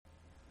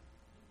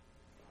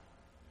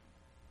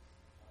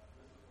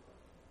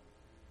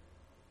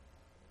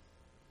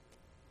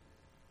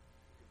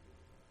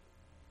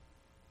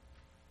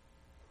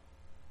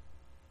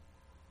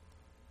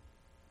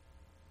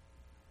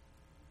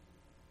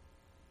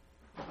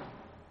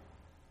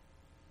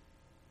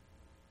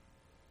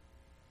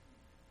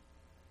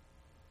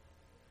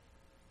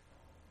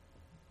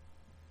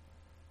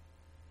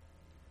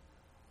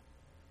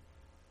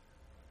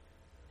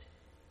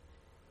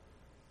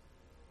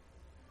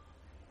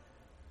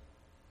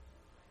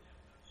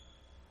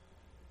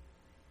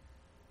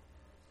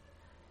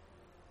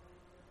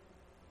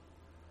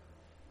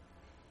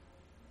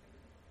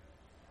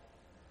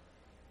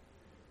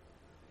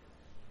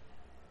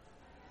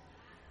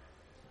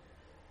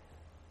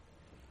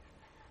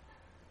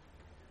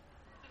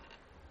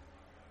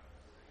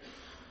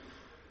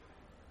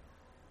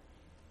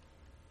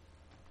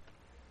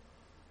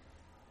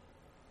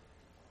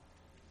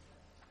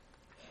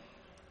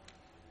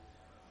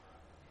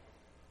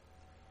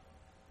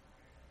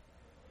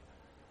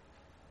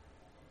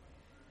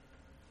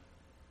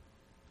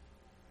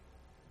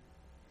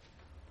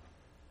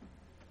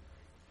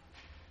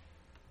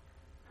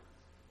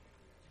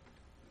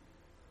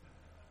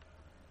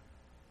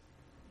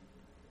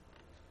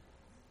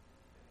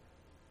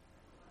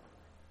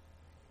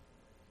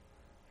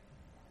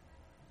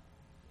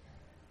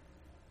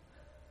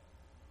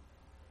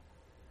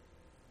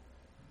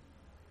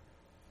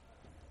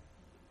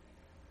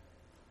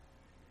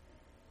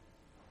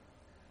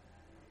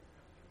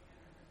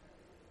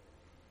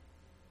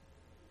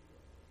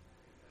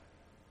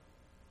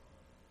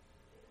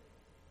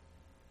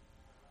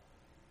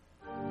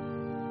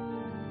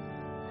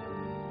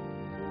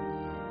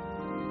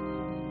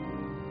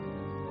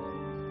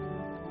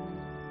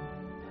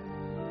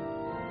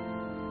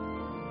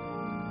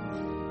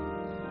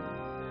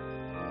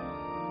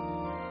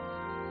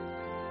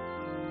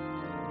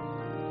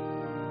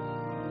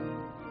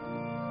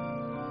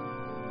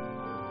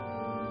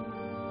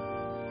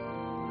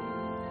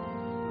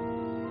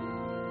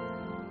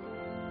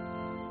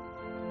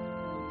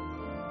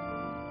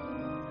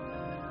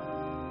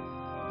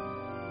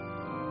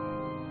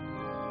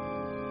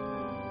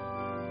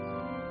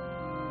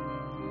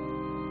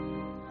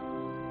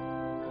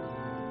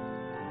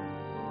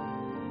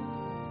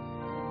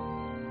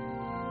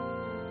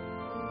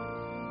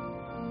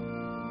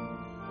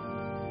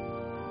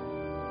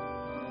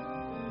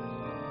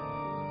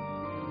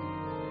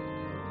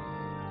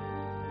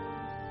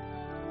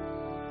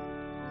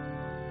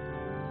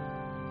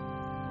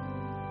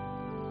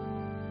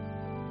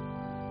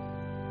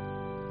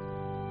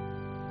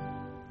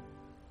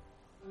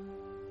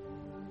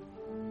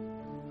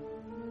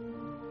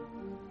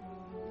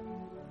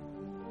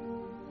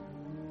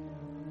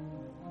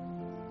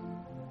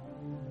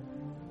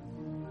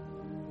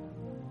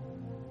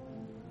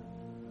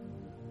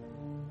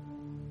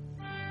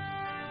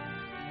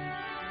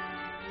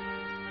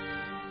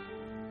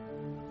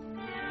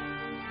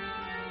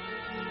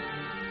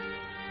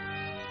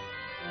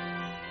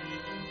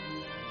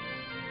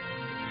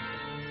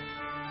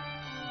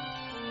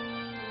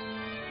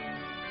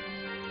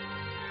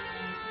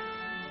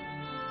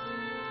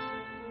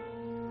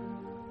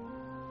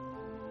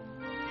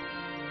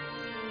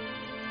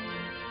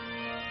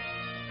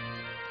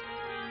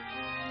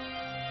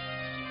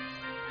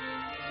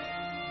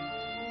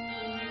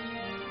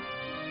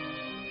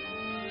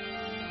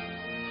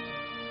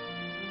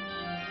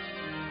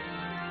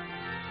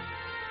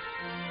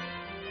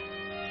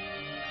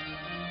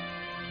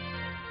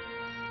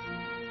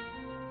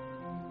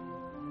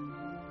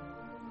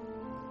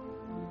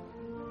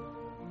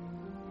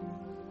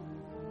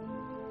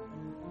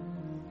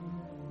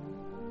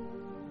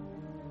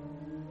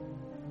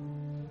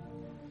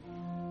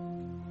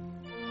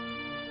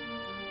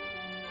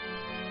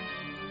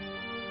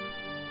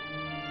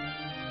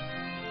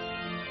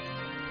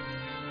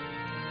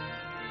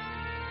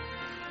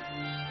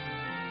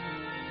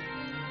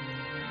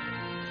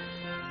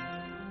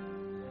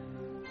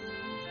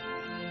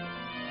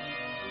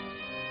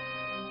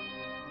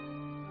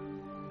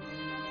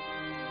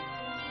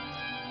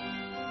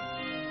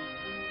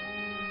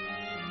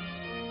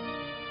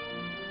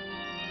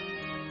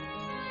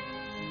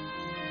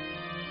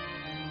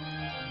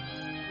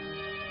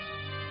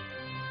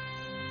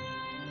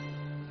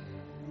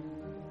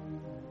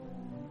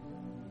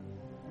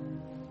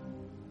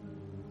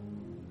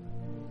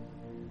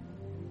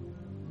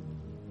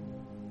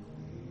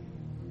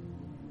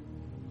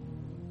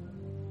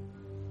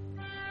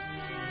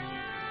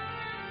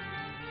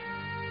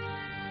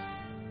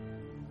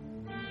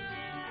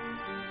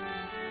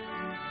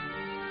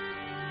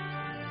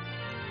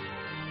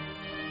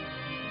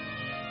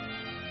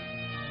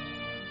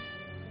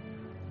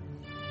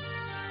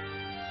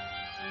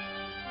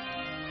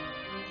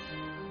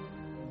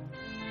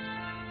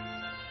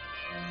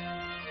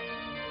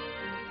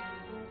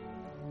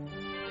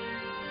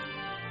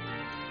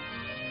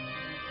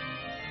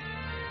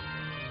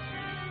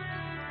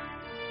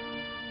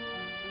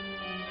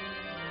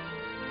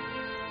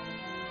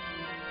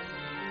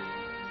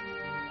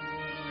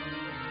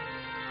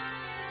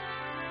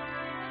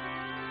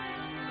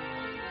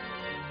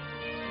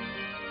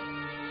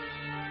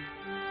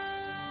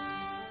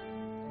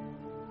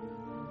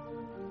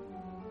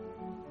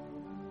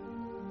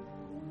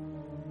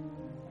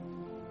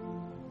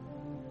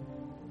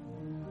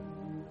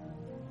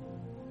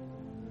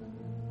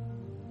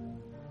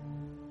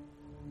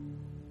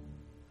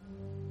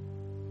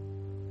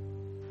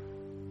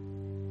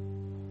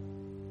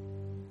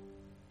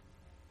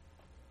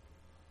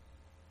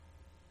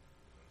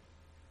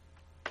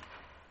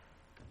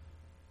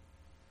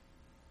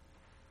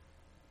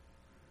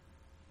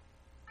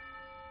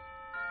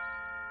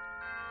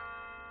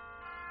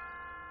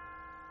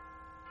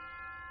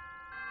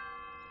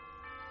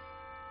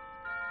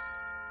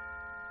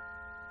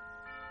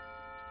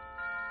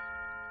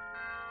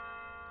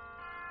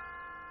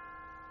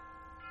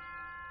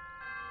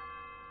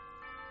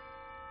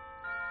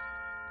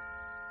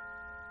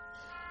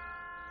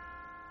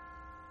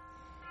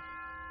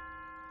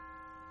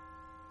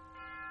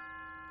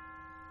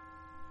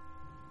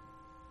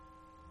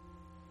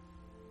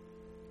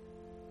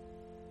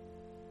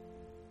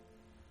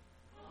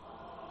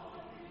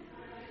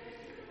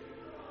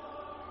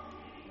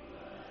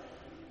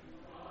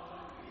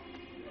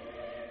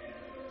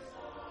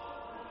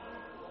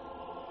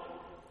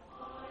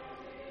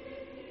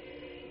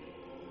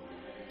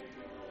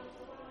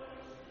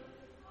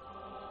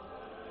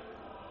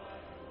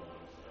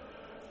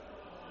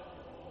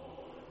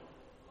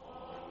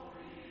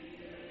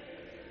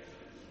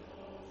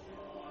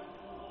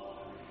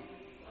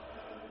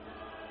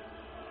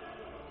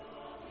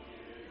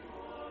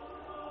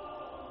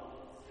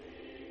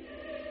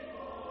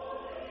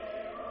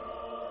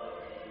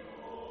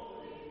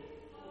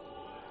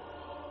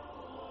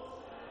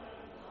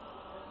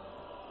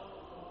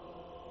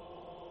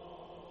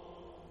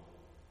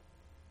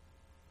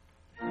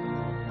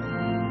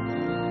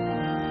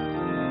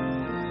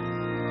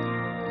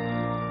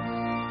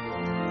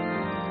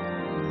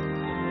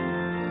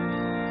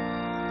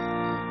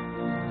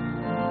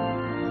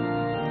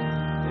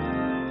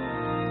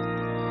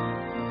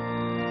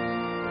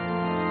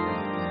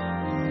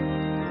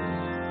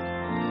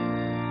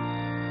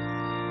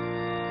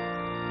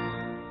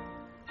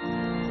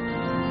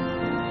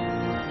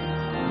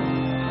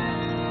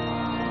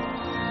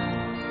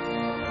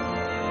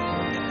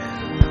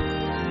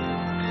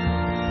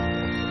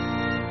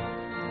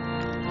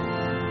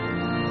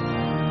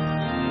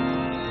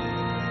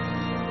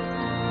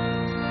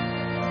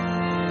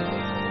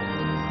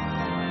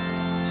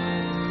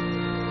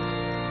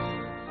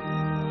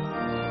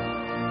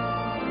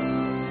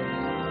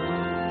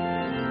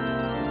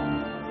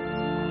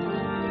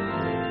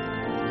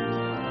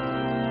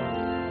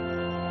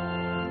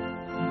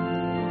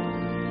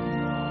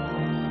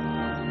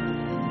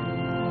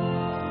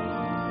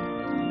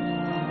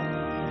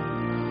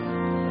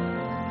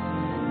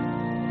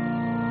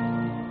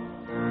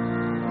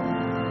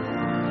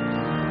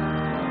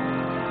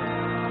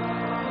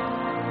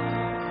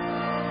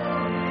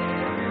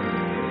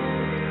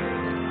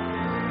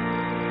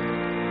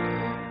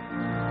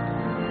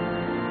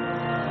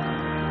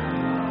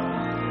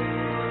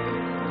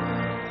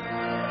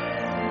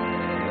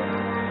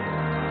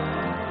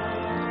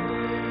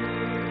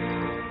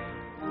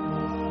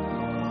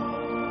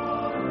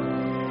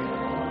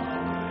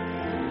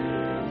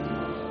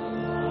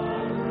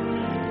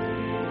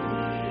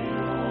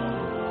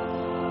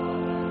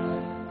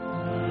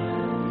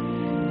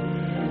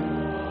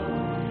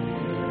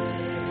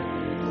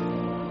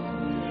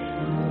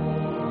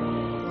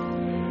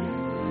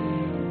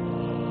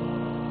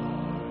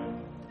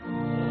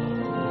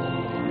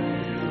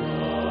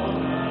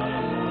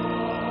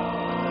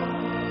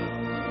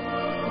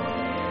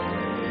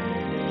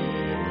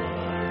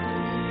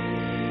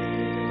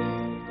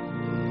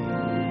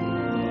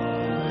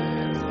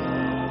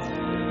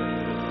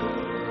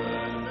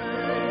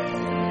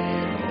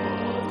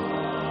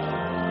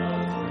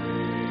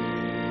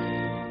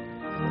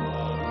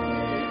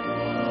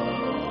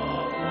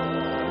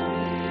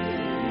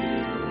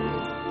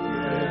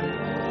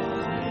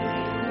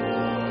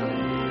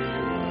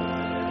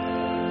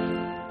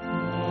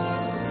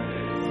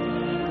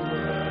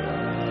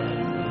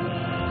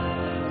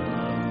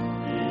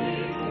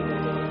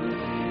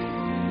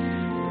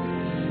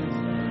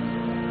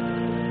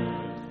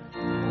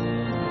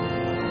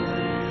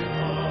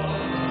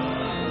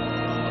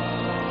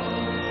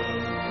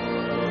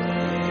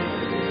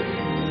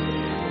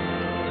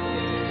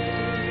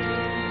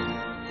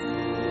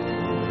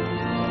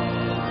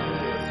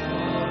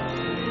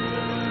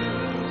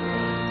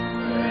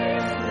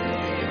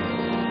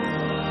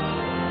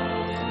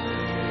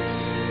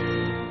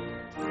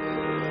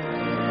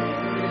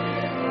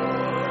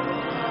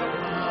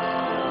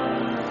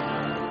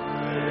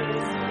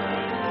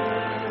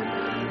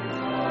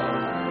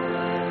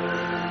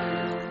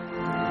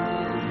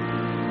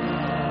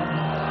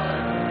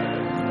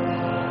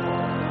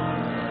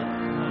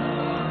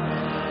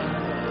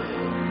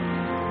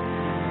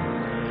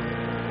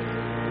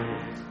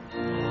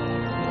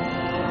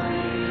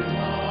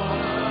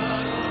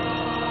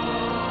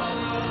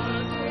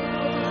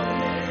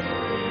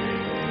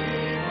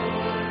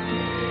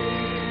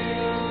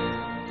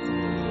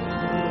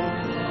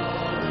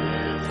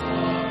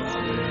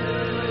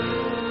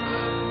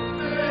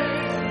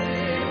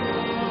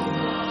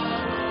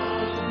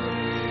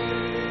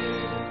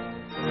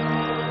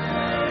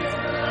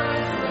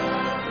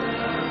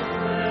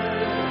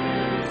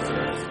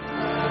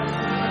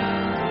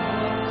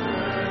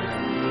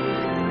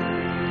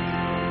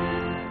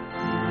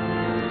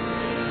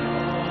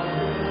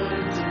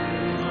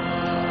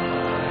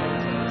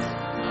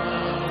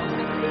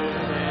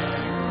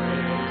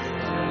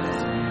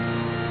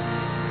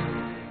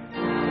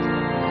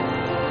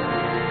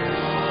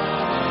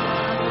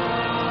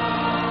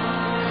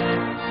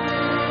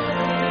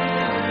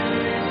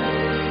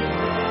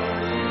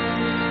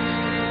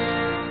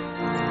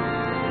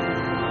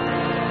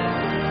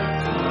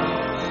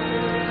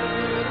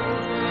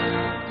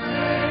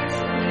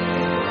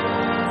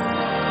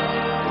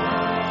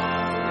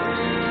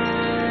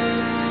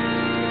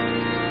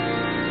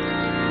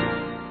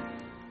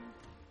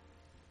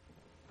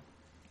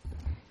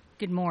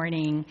Good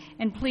morning,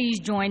 and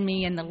please join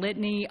me in the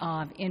litany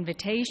of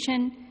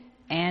invitation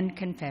and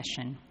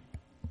confession.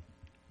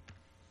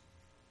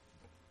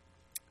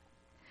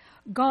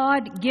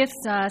 God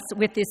gifts us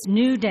with this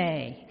new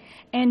day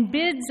and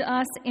bids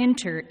us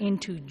enter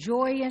into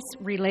joyous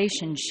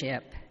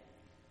relationship.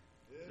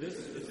 This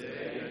is the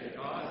day that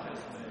God has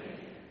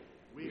made.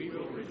 We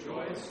will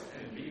rejoice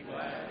and be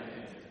glad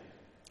in it.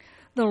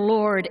 The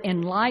Lord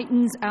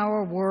enlightens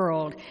our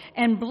world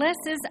and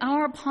blesses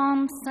our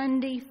Palm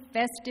Sunday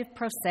festive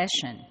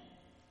procession.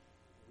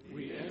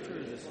 We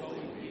enter this Holy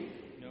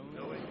Week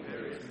knowing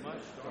there is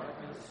much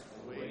darkness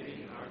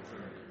awaiting our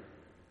journey.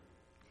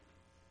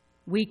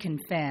 We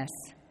confess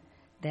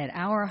that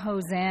our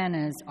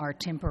hosannas are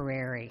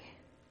temporary.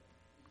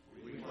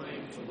 We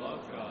claim to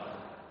love God,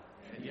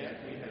 and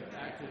yet we have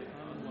acted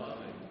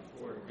unloving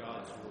toward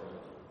God's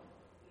world.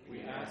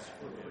 We ask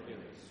for forgiveness.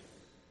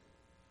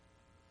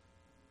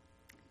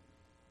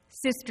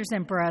 Sisters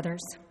and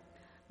brothers,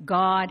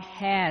 God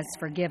has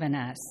forgiven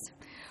us.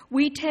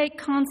 We take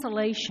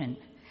consolation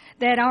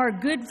that our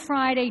Good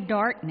Friday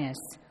darkness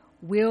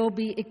will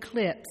be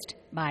eclipsed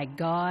by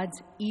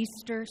God's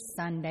Easter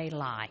Sunday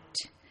light.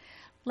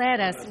 Let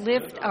us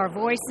lift our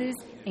voices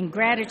in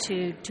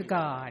gratitude to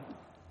God.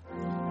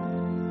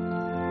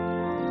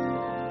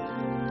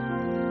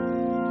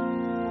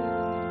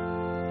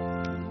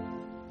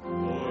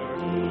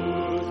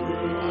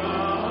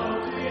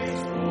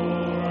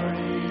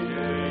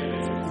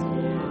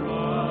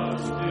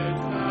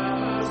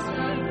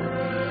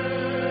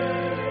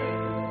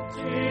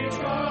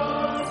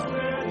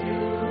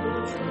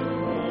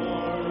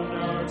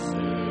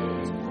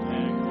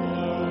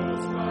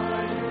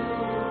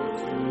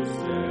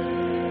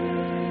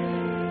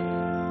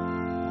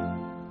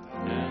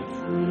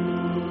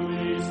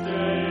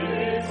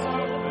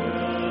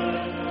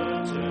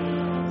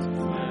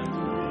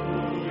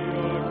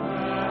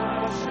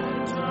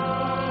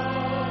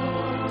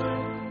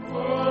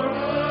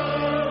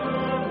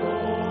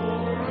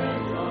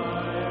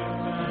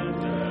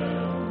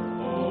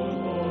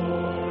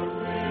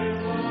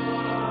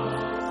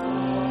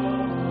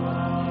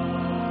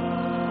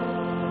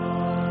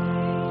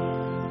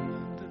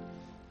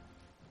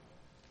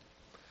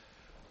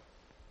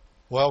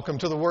 Welcome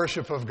to the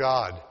worship of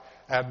God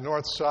at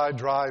Northside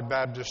Drive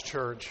Baptist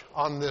Church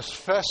on this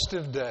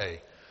festive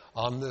day,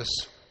 on this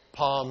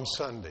Palm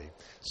Sunday.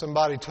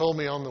 Somebody told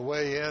me on the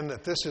way in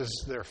that this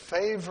is their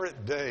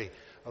favorite day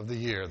of the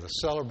year, the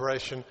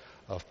celebration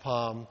of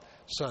Palm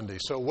Sunday.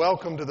 So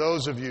welcome to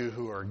those of you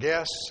who are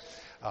guests,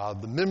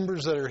 the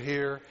members that are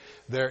here.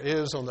 There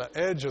is on the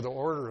edge of the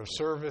order of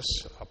service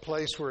a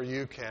place where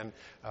you can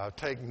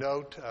take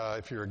note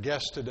if you're a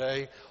guest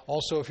today.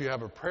 Also, if you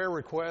have a prayer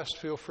request,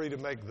 feel free to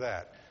make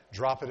that.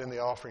 Drop it in the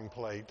offering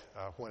plate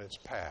when it's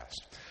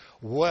passed.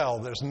 Well,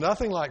 there's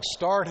nothing like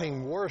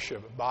starting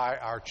worship by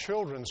our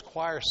children's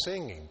choir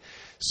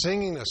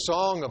singing a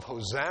song of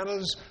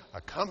hosannas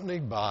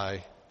accompanied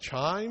by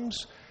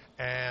chimes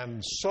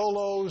and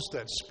solos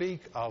that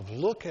speak of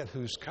look at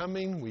who's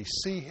coming, we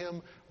see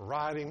him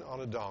riding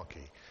on a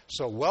donkey.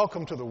 So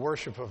welcome to the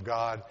worship of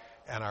God,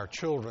 and our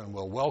children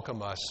will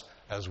welcome us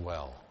as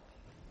well.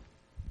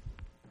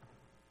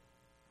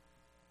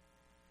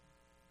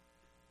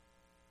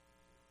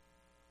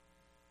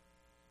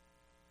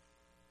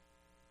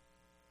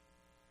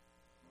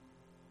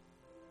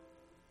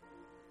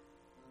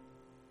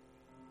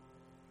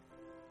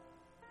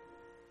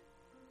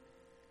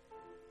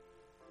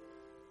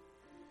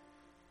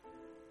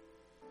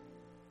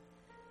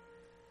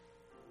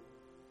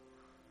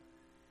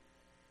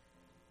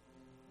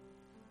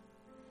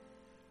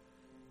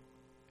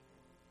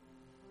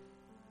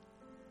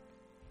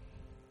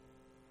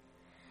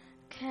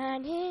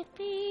 Can it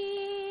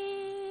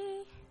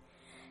be?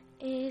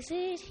 Is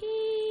it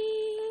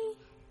he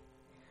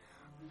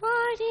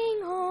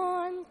riding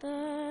on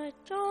the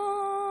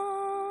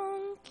donkey?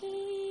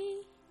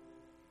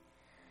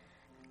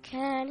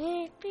 Can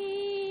it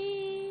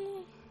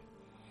be?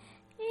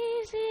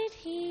 Is it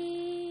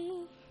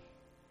he?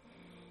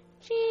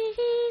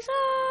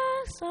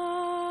 Jesus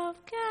of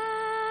Galilee.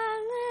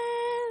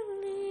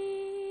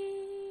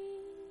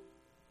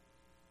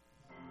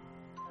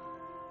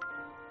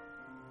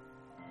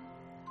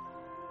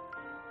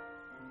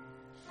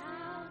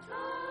 Shout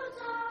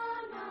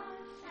Hosanna,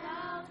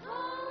 shout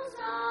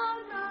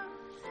Hosanna,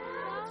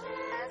 shout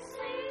and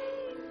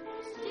sing,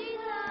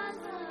 Jesus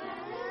of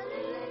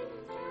Galilee.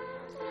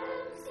 Shout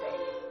and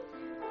sing,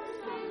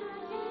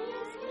 He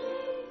is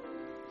King.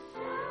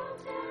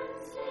 Shout and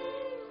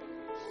sing,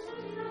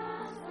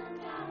 Jesus of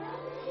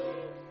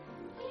Galilee.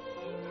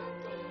 King of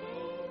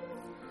kings,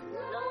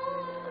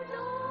 Lord of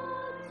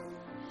lords.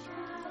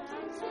 Shout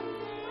and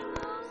sing,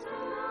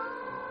 Hosanna,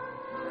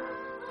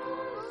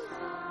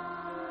 Hosanna.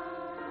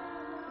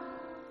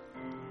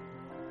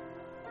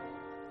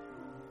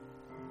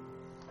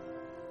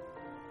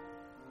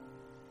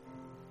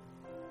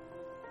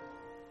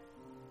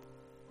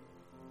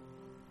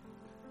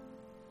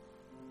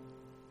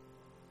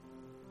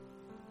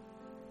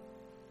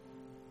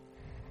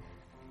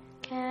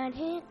 Can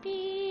it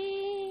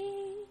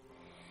be?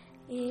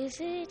 Is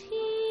it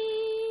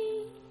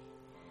he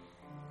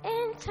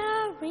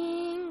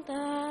entering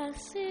the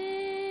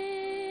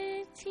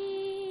city?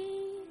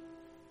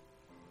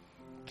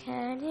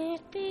 Can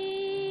it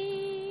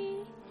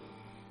be?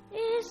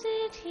 Is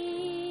it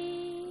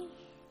he?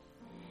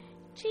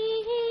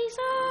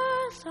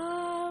 Jesus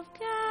of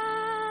Galilee.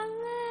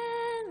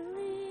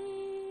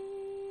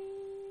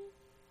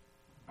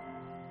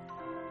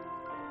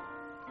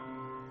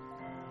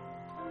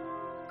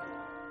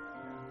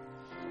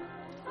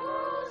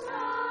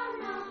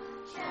 Hosanna,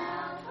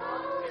 shout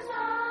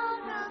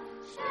Hosanna,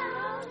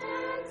 shout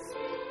and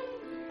sing.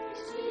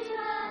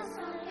 Jesus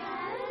of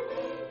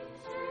Galilee,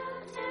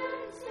 shout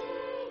and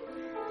sing.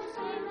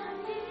 Hosanna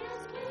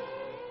is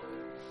King,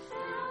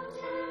 shout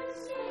and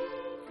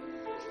sing.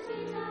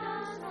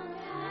 Jesus of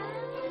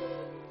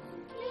Galilee,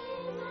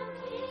 King of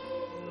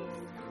kings,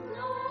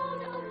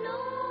 Lord of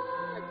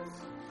lords,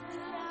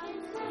 shout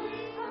and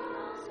sing.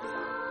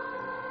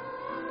 Hosanna,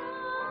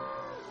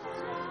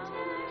 shout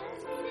and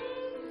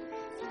sing.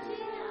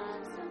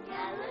 Jesus of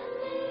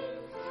Galilee,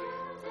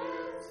 shout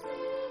and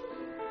sing.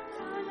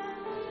 Hosanna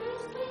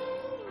is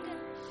King,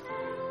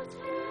 shout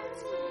and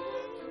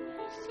sing.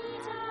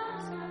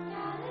 Jesus of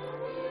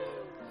Galilee,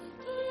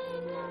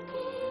 King of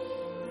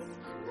kings,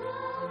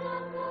 Lord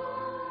of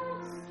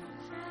lords,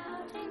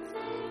 shout and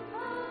sing.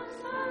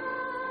 Hosanna,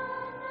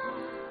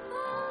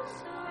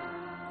 Hosanna,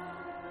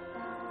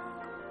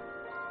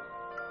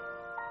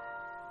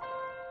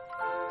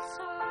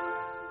 Hosanna.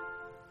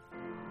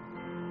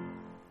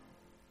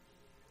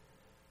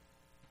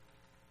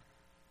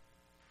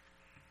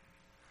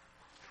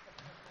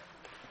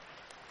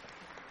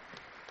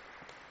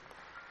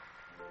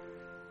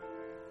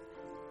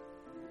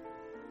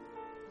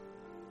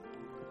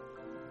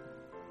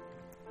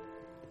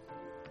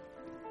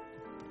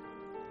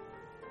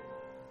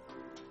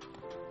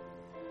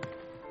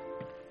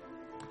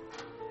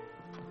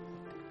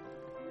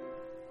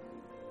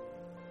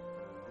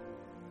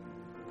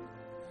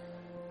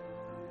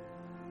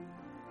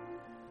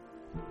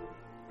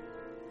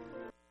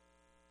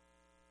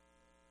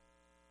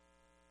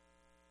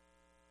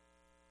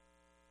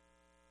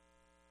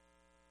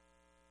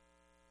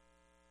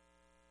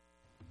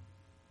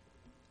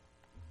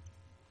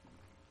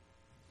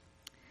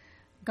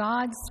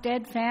 God's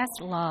steadfast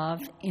love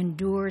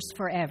endures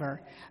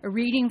forever. A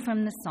reading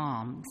from the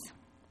Psalms.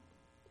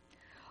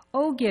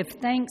 Oh, give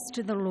thanks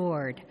to the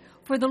Lord,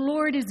 for the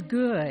Lord is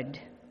good.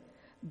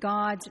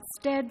 God's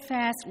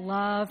steadfast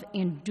love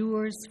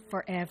endures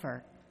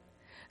forever.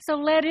 So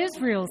let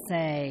Israel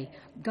say,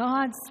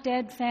 God's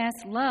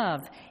steadfast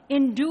love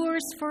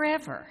endures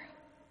forever.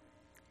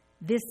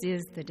 This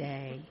is the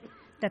day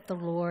that the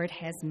Lord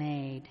has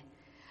made.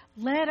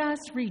 Let us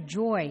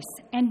rejoice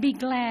and be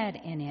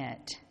glad in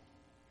it.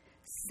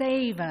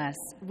 Save us,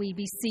 we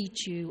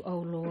beseech you, O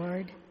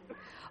Lord.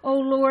 O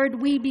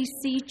Lord, we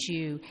beseech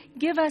you,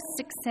 give us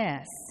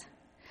success.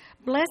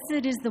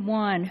 Blessed is the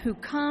one who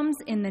comes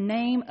in the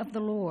name of the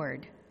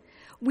Lord.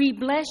 We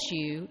bless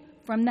you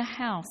from the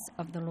house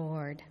of the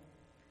Lord.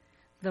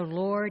 The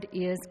Lord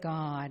is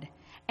God,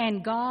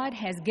 and God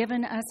has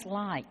given us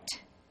light.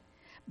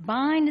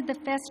 Bind the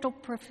festal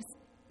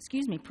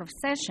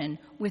procession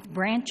with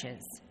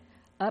branches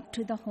up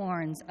to the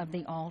horns of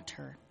the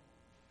altar.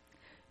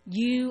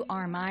 You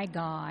are my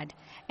God,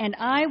 and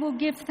I will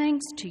give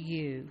thanks to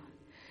you.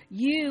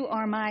 You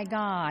are my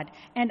God,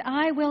 and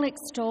I will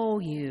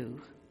extol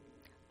you.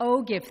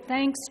 Oh, give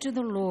thanks to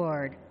the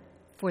Lord,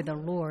 for the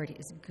Lord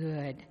is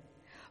good.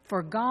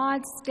 For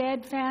God's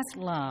steadfast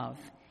love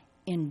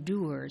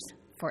endures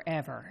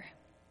forever.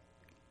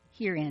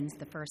 Here ends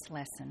the first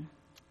lesson.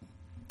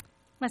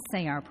 Let's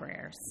say our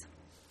prayers.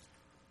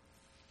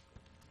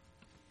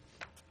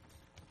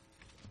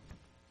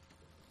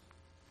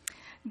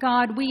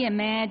 God, we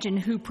imagine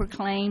who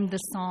proclaimed the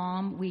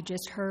psalm we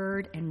just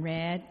heard and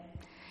read.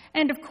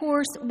 And of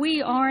course,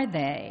 we are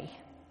they.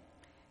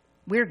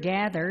 We're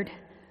gathered,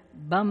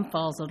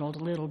 bum-fuzzled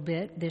a little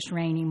bit this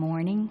rainy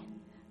morning,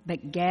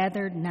 but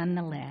gathered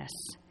nonetheless,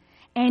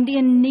 and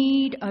in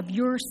need of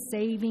your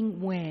saving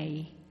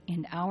way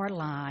in our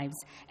lives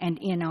and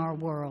in our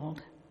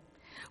world.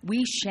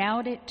 We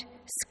shout it,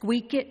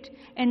 squeak it,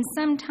 and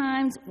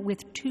sometimes with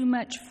too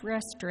much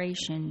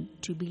frustration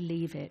to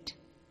believe it.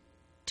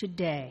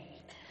 Today,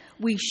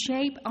 we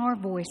shape our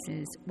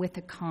voices with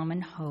a common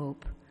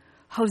hope.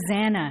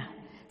 Hosanna,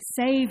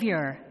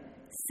 Savior,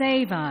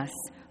 save us.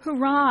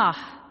 Hurrah,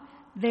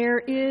 there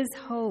is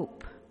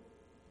hope.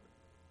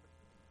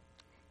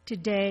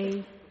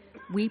 Today,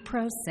 we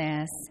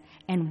process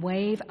and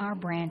wave our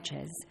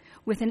branches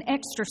with an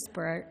extra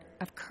spurt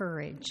of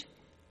courage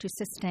to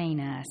sustain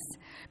us,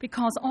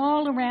 because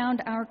all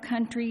around our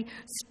country,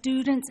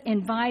 students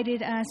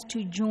invited us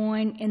to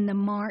join in the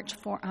March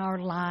for Our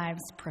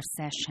Lives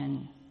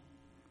procession.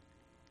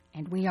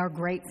 And we are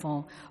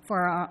grateful for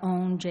our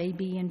own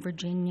JB in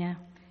Virginia,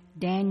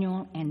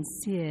 Daniel and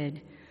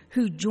Sid,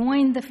 who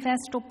joined the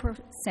festal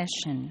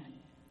procession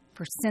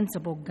for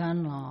sensible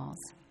gun laws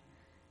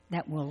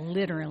that will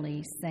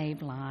literally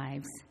save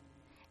lives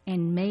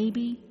and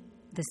maybe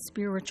the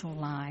spiritual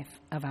life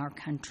of our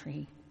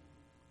country.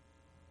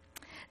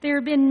 There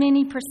have been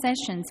many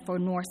processions for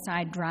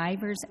Northside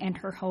Drivers and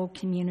her whole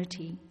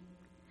community,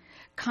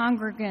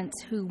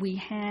 congregants who we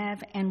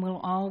have and will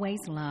always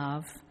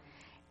love,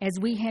 as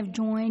we have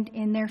joined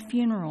in their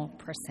funeral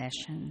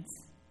processions,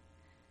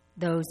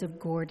 those of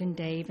Gordon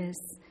Davis,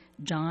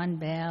 John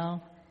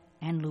Bell,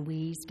 and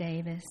Louise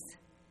Davis.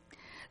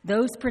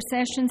 Those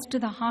processions to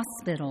the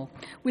hospital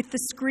with the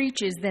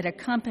screeches that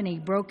accompany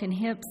broken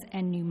hips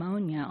and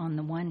pneumonia on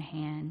the one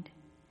hand,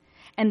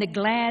 and the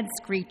glad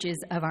screeches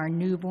of our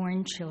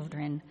newborn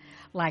children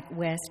like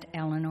West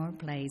Eleanor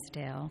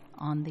Blaisdell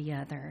on the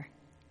other.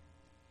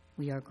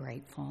 We are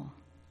grateful.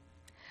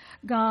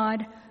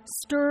 God,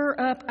 stir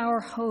up our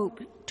hope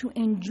to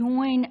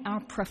enjoin our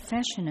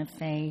profession of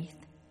faith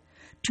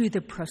to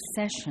the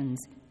processions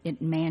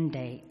it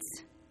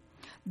mandates,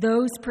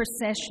 those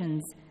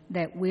processions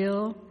that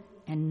will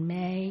and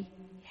may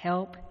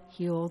help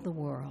heal the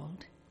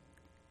world,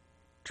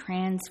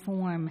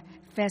 transform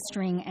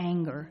festering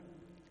anger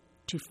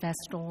to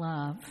festal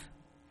love,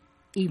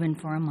 even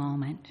for a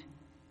moment.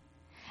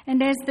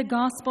 And as the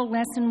gospel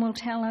lesson will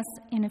tell us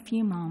in a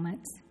few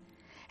moments,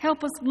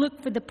 help us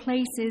look for the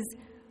places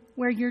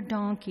where your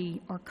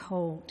donkey or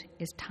colt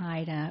is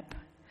tied up,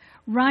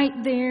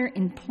 right there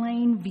in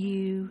plain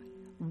view,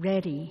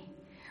 ready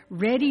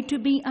to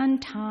be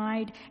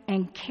untied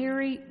and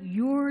carry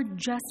your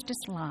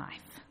justice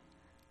life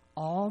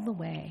all the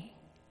way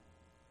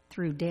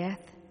through death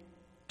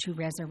to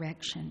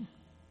resurrection.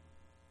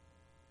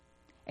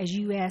 As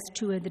you ask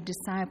two of the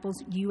disciples,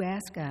 you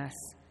ask us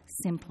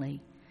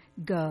simply,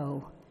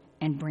 go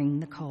and bring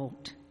the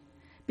colt,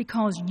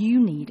 because you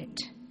need it,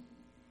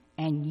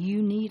 and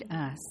you need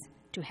us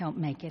to help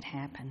make it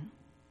happen.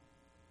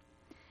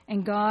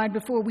 And God,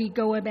 before we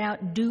go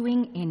about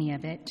doing any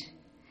of it,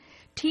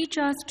 teach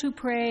us to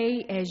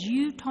pray as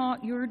you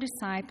taught your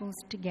disciples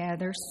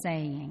together,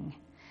 saying,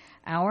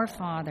 Our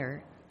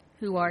Father,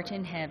 who art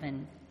in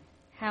heaven,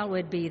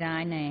 hallowed be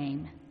thy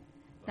name.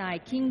 Thy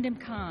kingdom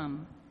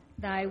come,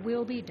 thy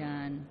will be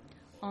done,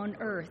 on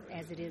earth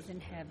as it is in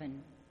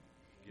heaven.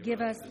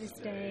 Give us this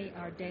day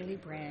our daily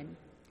bread,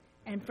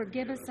 and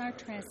forgive us our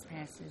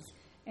trespasses,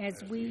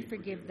 as we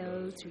forgive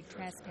those who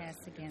trespass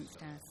against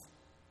us.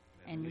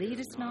 And lead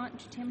us not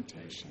into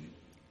temptation,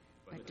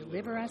 but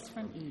deliver us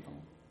from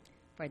evil.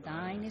 For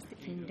thine is the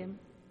kingdom,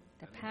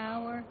 the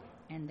power,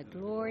 and the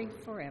glory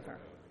forever.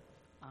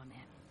 Amen.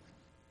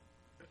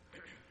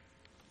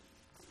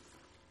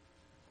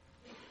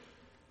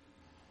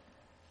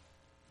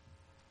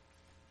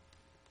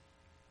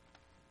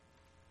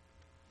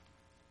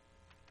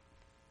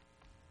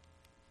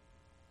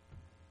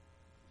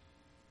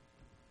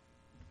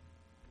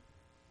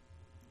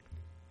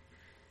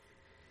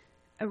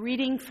 A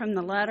reading from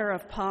the letter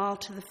of Paul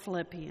to the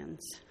Philippians.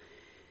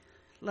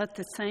 Let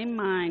the same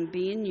mind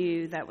be in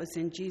you that was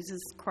in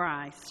Jesus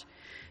Christ,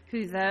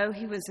 who, though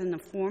he was in the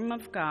form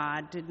of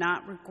God, did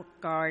not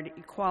regard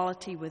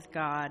equality with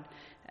God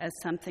as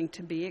something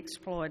to be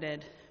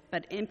exploited,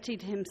 but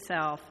emptied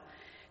himself,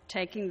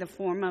 taking the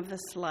form of a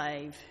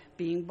slave,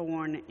 being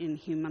born in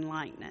human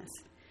likeness.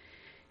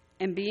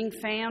 And being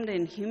found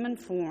in human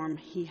form,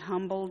 he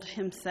humbled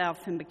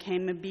himself and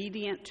became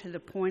obedient to the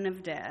point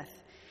of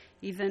death,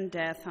 even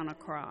death on a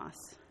cross.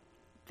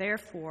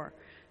 Therefore,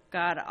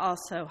 God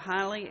also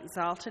highly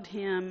exalted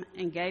him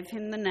and gave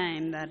him the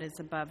name that is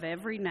above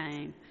every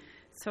name,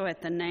 so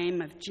at the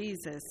name of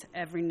Jesus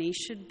every knee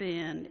should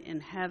bend in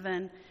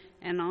heaven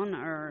and on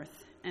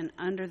earth and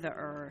under the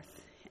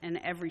earth, and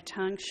every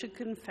tongue should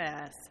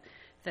confess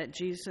that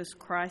Jesus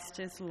Christ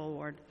is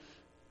Lord,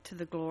 to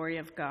the glory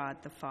of God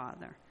the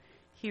Father.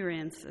 Here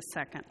ends the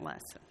second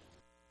lesson.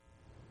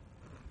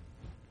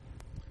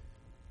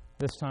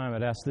 This time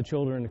I'd ask the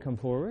children to come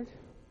forward.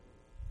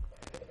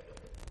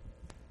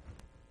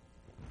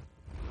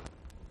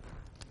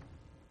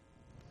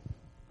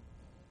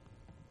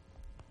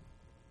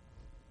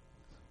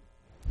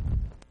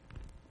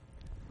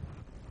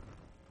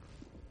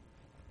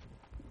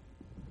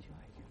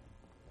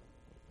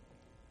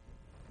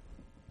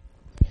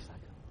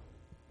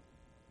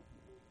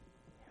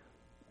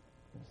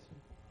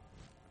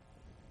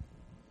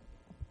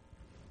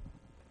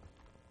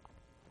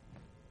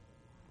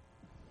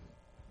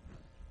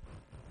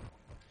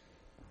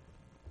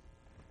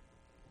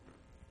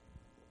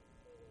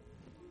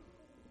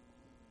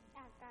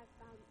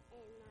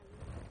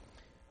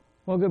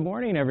 Well, good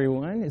morning,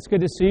 everyone. It's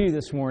good to see you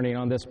this morning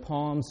on this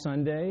Palm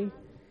Sunday.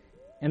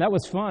 And that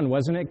was fun,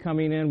 wasn't it,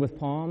 coming in with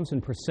palms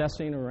and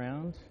processing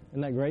around?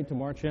 Isn't that great to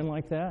march in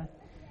like that?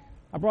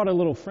 I brought a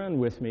little friend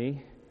with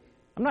me.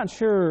 I'm not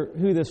sure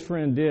who this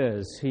friend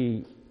is.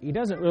 He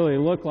doesn't really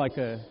look like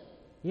kind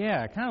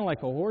of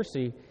like a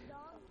horsey.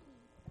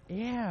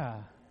 Yeah,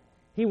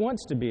 he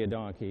wants to be a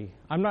donkey.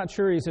 I'm not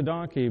sure he's a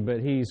donkey,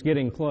 but he's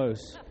getting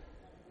close.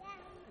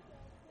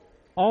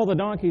 All the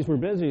donkeys were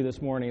busy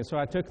this morning, so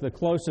I took the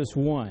closest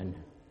one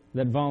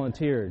that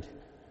volunteered.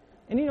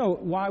 And you know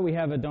why we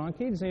have a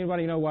donkey? Does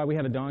anybody know why we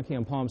have a donkey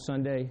on Palm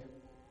Sunday?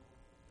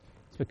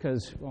 It's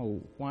because,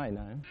 why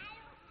not?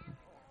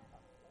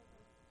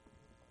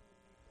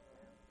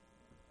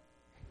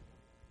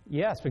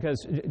 Yes,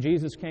 because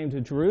Jesus came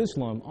to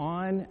Jerusalem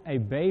on a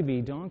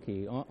baby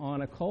donkey,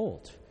 on a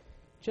colt,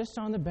 just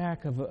on the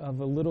back of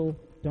a little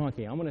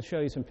donkey. I'm going to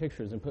show you some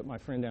pictures and put my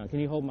friend down. Can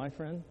you hold my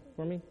friend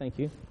for me? Thank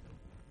you.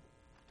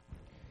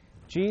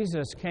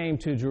 Jesus came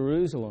to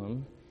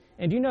Jerusalem,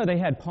 and you know they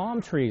had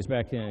palm trees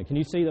back then. Can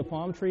you see the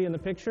palm tree in the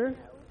picture?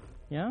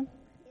 Yeah?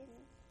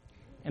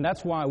 And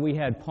that's why we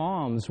had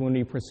palms when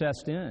we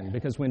processed in,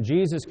 because when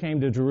Jesus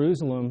came to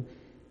Jerusalem,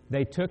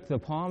 they took the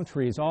palm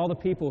trees, all the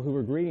people who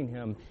were greeting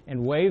him,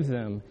 and waved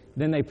them.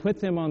 Then they put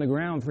them on the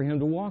ground for him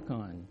to walk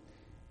on.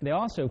 They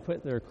also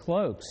put their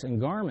cloaks and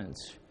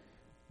garments.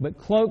 But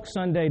Cloak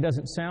Sunday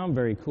doesn't sound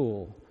very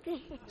cool,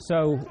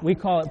 so we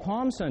call it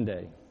Palm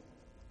Sunday.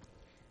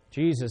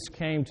 Jesus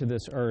came to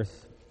this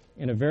earth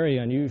in a very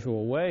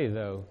unusual way,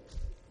 though.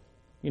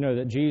 You know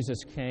that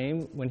Jesus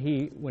came, when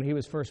he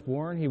was first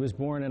born, he was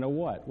born in a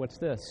what? What's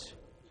this?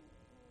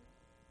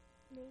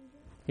 Manger.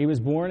 He was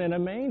born in a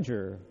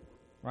manger,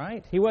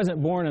 right? He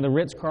wasn't born in the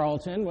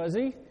Ritz-Carlton, was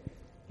he?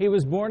 He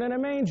was born in a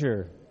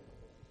manger.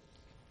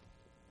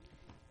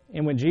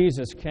 And when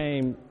Jesus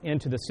came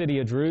into the city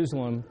of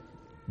Jerusalem,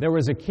 there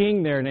was a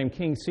king there named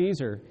King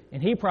Caesar,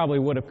 and he probably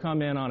would have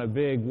come in on a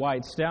big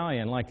white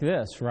stallion like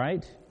this,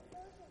 right?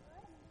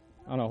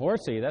 On a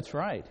horsey, that's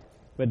right.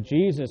 But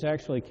Jesus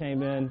actually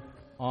came in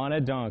on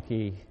a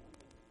donkey.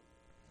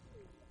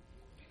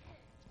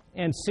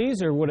 And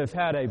Caesar would have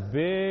had a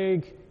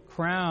big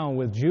crown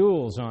with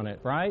jewels on it,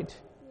 right?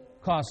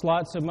 Cost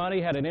lots of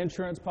money, had an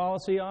insurance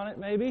policy on it,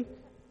 maybe.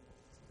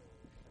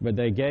 But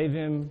they gave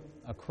him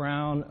a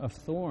crown of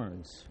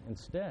thorns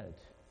instead,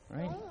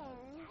 right?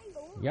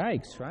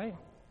 Yikes, right?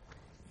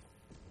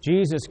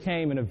 Jesus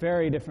came in a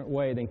very different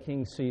way than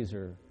King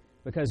Caesar,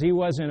 because he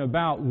wasn't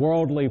about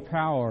worldly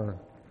power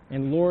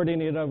and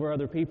lording it over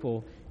other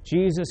people.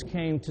 Jesus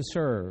came to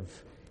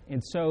serve.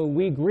 And so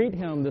we greet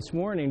him this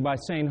morning by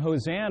saying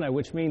Hosanna,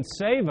 which means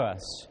save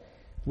us.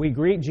 We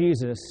greet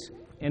Jesus,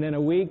 and in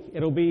a week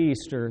it'll be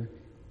Easter,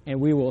 and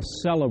we will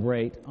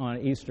celebrate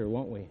on Easter,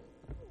 won't we?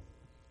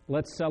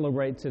 Let's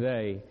celebrate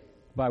today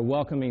by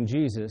welcoming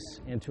Jesus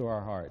into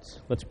our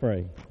hearts. Let's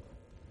pray.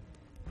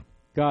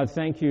 God,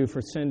 thank you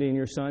for sending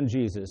your Son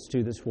Jesus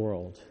to this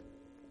world.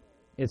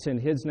 It's in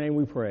his name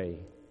we pray.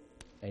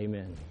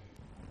 Amen.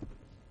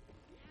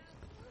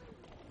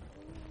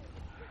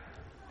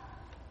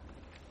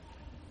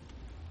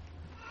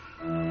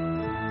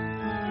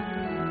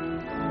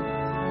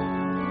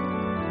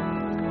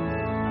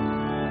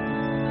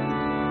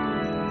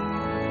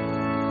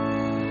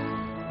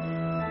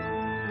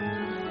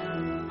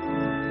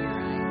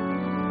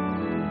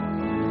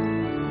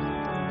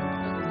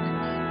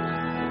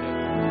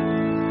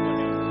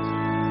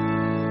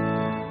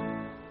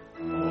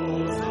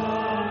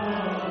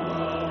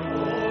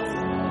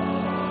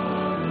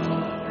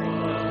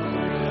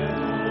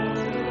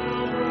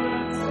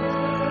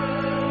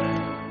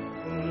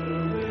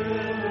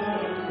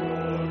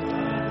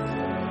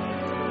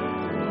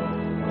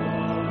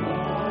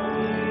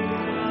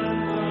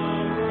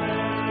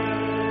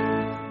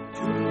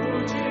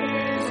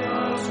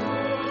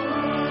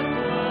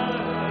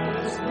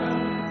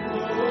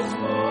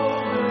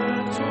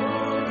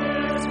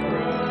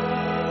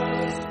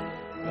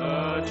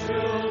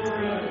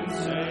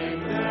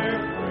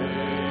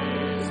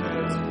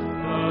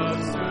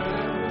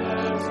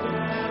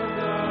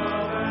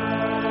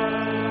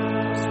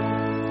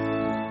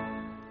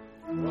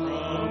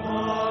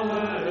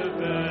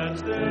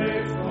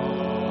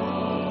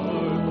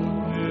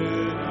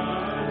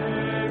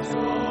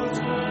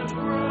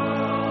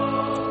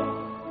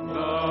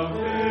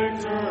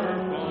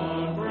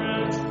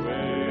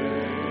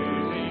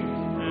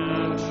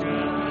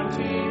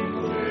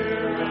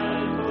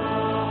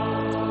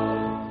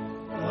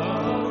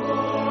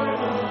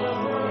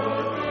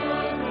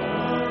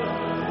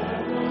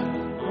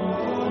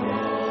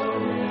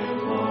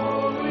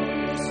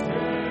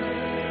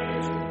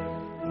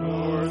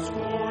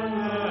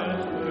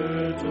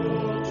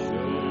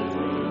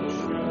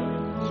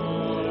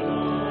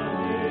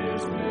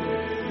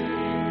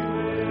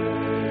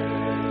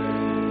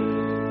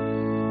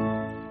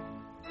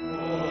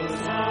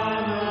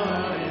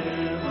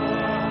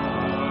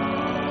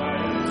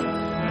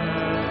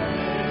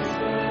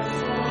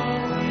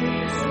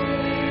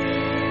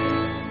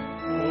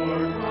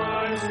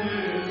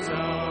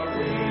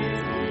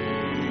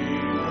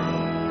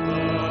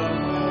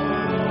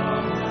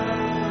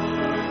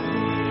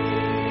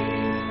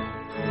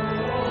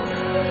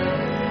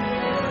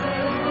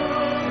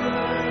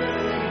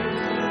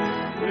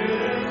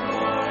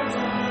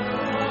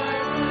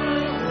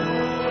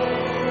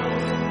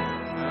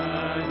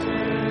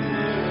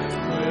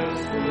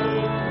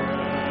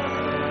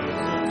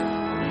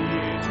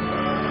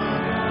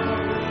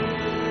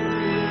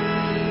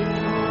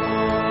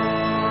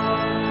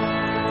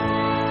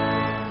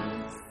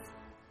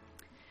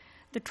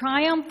 The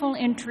triumphal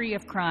entry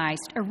of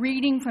Christ, a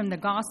reading from the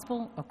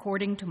Gospel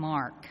according to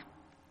Mark.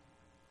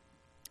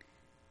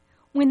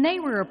 When they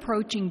were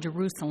approaching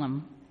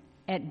Jerusalem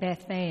at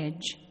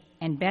Bethphage,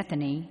 and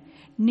Bethany,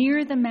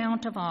 near the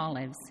Mount of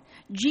Olives,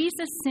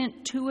 Jesus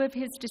sent 2 of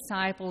his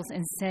disciples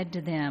and said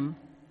to them,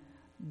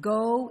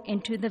 "Go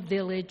into the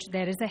village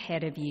that is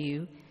ahead of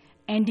you,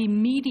 and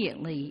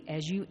immediately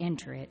as you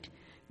enter it,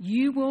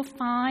 you will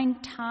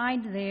find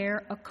tied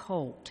there a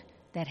colt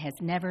that has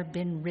never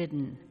been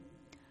ridden.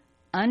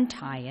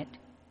 Untie it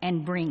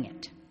and bring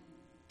it.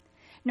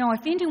 Now,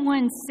 if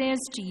anyone says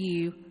to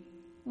you,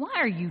 'Why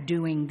are you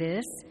doing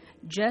this?'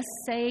 just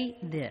say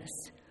this,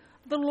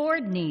 'The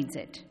Lord needs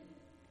it,'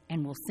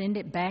 and will send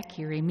it back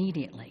here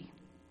immediately."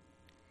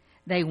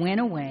 They went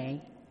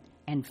away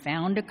and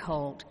found a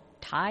colt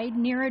tied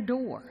near a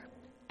door,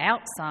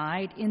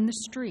 outside in the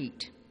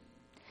street.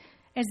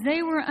 As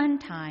they were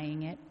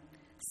untying it,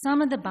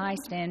 some of the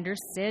bystanders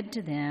said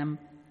to them,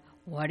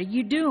 "What are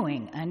you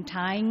doing,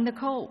 untying the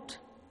colt?"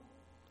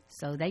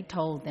 So they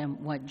told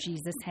them what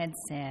Jesus had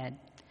said,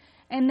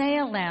 and they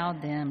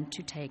allowed them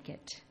to take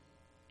it.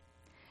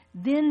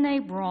 Then they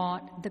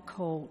brought the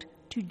colt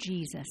to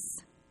Jesus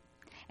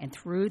and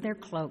threw their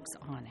cloaks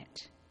on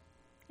it,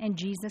 and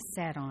Jesus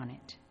sat on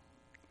it.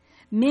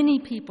 Many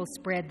people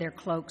spread their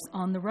cloaks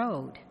on the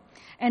road,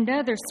 and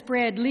others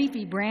spread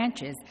leafy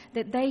branches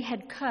that they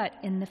had cut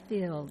in the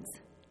fields.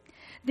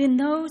 Then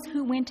those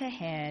who went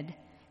ahead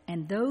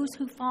and those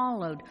who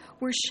followed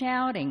were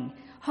shouting,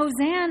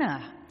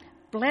 "Hosanna!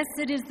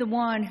 Blessed is the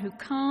one who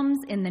comes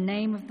in the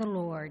name of the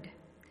Lord.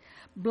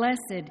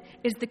 Blessed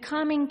is the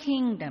coming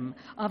kingdom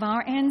of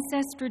our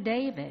ancestor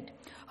David.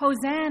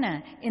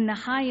 Hosanna in the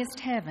highest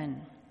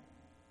heaven."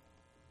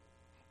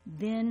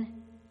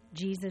 Then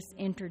Jesus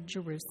entered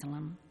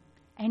Jerusalem,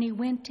 and he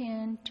went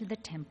into the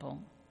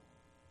temple.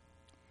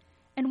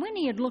 And when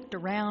he had looked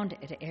around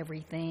at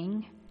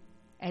everything,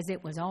 as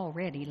it was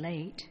already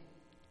late,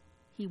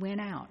 he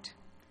went out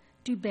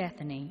to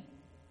Bethany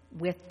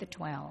with the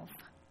 12.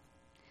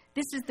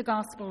 This is the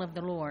gospel of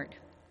the Lord.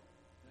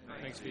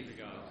 Thanks be to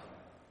God.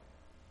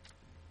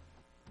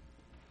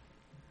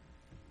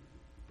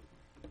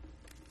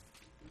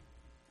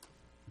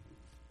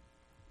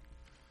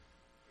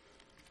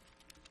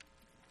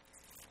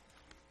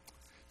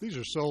 These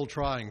are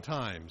soul-trying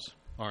times,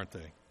 aren't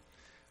they?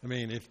 I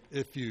mean,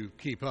 if you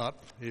keep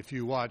up, if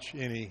you watch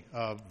any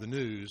of the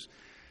news,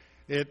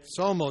 it's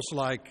almost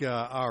like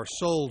our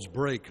souls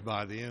break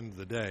by the end of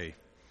the day.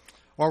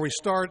 Or we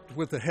start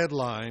with the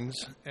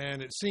headlines,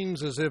 and it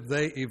seems as if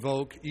they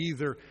evoke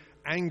either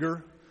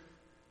anger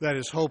that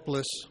is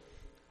hopeless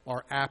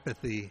or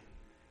apathy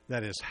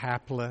that is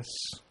hapless.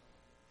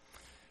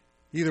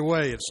 Either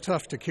way, it's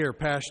tough to care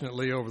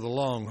passionately over the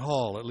long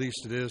haul, at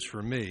least it is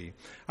for me.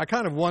 I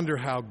kind of wonder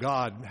how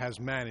God has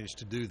managed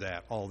to do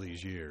that all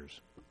these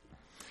years.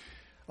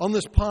 On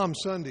this Palm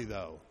Sunday,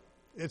 though,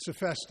 it's a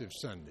festive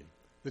Sunday.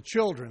 The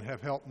children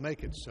have helped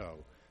make it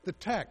so. The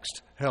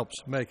text helps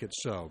make it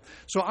so.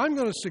 So I'm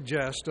going to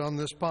suggest on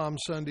this Palm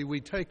Sunday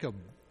we take a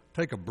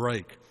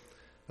break,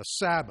 a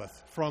Sabbath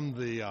from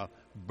the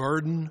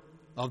burden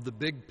of the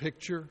big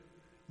picture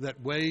that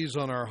weighs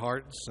on our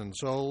hearts and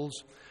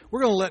souls.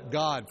 We're going to let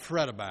God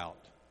fret about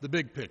the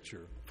big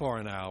picture for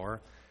an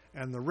hour,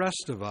 and the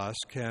rest of us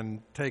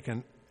can take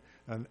an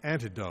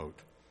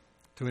antidote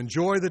to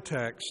enjoy the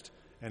text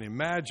and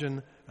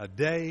imagine a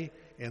day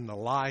in the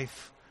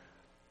life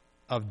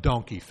of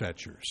donkey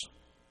fetchers.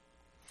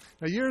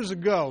 Now, years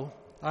ago,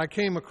 I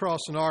came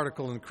across an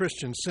article in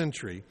Christian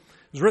Century.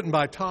 It was written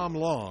by Tom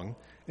Long,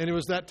 and it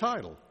was that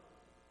title,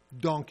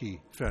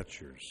 Donkey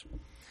Fetchers.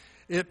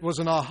 It was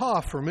an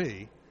aha for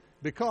me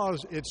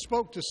because it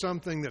spoke to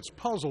something that's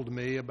puzzled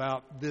me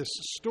about this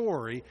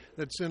story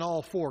that's in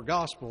all 4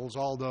 Gospels,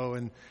 although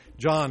in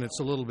John it's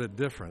a little bit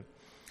different,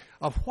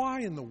 of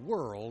why in the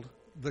world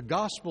the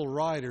Gospel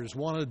writers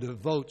wanted to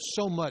devote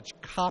so much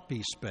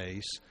copy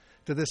space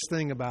to this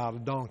thing about a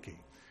donkey.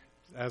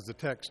 As the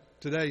text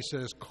today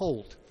says,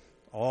 colt,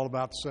 all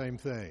about the same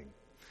thing.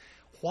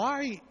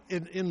 Why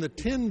in the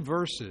 10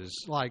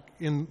 verses, like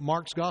in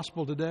Mark's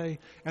Gospel today,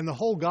 and the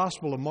whole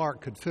Gospel of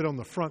Mark could fit on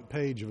the front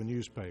page of a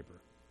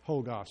newspaper,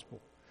 whole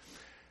Gospel.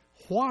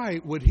 Why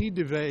would he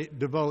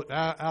devote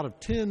out of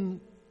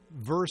 10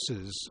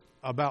 verses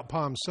about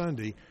Palm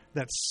Sunday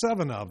that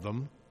 7 of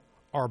them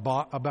are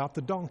about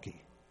the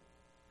donkey?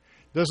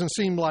 Doesn't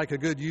seem like a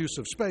good use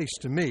of space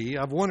to me.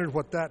 I've wondered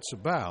what that's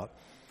about.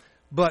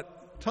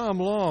 But Tom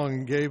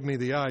Long gave me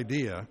the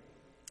idea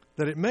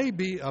that it may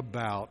be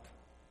about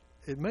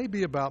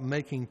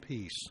making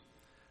peace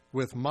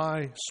with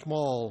my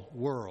small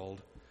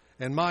world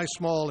and my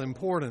small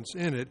importance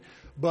in it,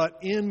 but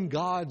in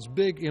God's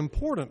big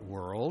important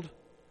world,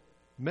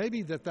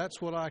 maybe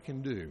that's what I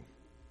can do.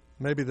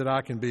 Maybe that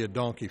I can be a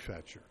donkey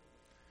fetcher.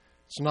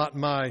 It's not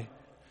my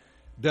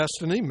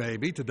destiny,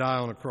 maybe, to die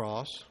on a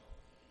cross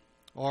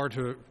or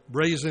to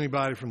raise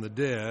anybody from the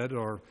dead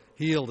or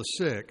heal the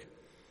sick.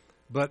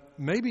 But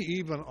maybe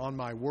even on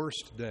my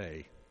worst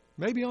day,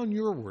 maybe on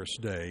your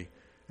worst day,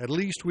 at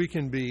least we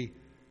can be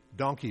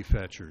donkey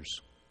fetchers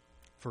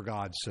for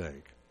God's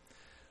sake.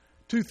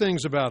 2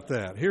 things about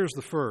that. Here's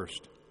the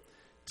first.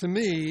 To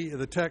me,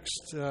 the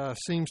text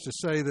seems to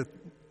say that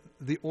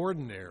the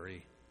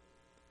ordinary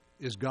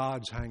is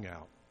God's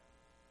hangout.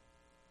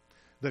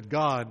 That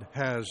God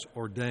has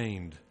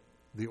ordained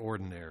the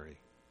ordinary.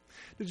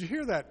 Did you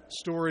hear that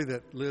story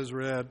that Liz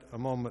read a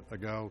moment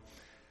ago?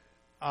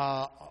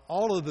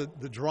 All of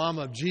the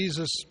drama of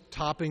Jesus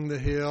topping the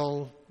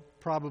hill,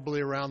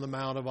 probably around the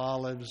Mount of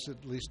Olives,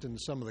 at least in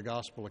some of the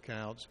gospel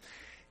accounts.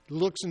 He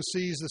looks and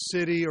sees the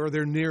city, or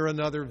they're near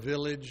another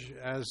village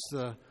as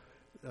the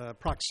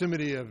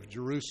proximity of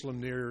Jerusalem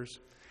nears.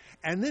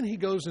 And then he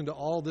goes into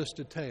all this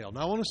detail.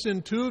 Now, I want to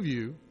send two of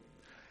you,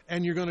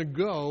 and you're going to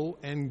go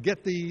and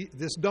get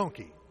this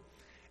donkey.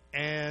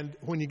 And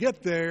when you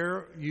get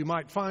there, you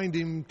might find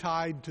him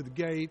tied to the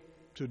gate,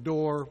 to a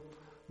door.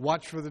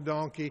 Watch for the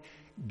donkey.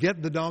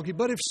 Get the donkey.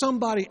 But if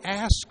somebody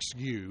asks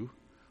you,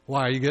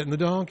 why are you getting the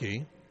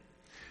donkey?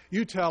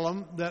 You tell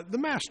them that the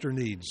master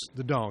needs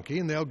the donkey,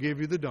 and they'll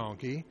give you the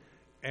donkey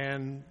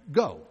and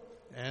go.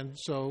 And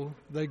so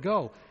they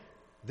go.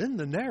 Then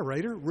the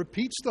narrator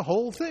repeats the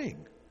whole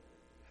thing.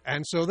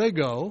 And so they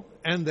go,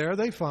 and there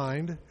they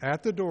find,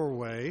 at the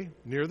doorway,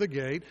 near the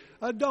gate,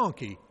 a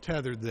donkey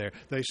tethered there.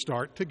 They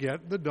start to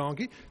get the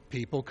donkey.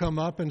 People come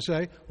up and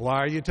say, why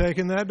are you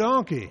taking that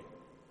donkey?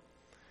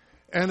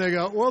 And they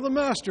go, well, the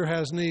master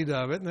has need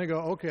of it. And they go,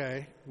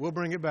 okay, we'll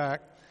bring it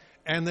back.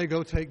 And they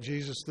go take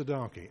Jesus the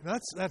donkey.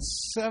 That's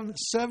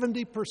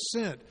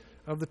 70%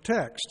 of the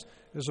text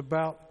is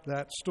about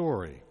that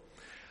story.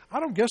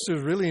 I don't guess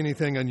there's really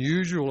anything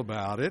unusual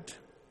about it.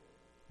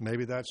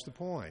 Maybe that's the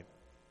point.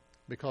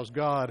 Because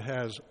God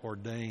has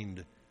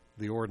ordained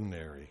the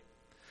ordinary.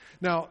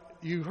 Now,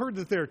 you heard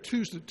that there are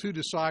two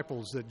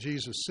disciples that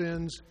Jesus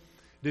sends.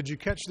 Did you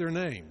catch their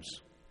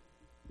names?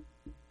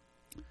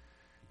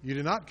 You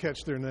did not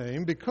catch their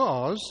name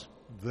because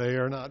they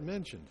are not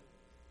mentioned.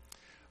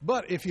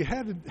 But if you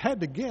had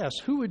to guess,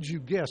 who would you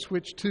guess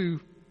which two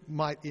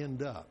might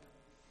end up?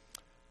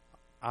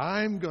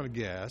 I'm going to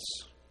guess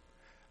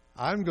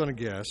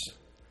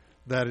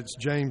that it's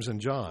James and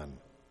John.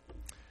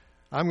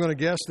 I'm going to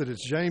guess that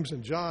it's James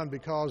and John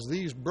because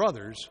these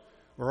brothers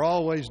were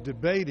always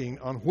debating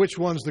on which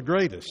one's the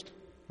greatest,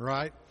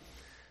 right?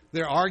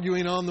 They're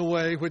arguing on the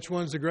way which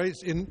one's the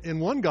greatest. In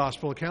one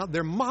gospel account,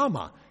 their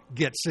mama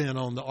gets in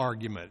on the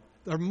argument.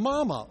 Their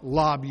mama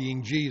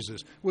lobbying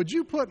Jesus. Would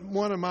you put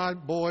one of my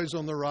boys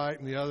on the right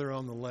and the other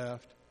on the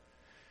left?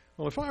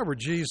 Well, if I were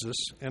Jesus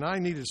and I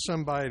needed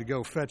somebody to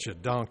go fetch a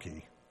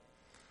donkey,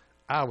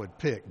 I would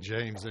pick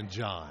James and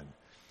John.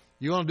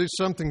 You want to do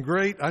something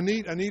great? I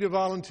need a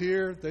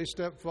volunteer. They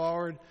step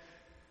forward.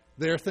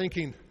 They're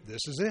thinking,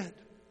 this is it.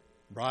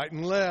 Right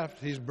and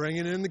left. He's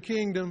bringing in the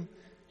kingdom.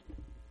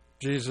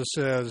 Jesus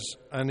says,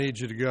 I need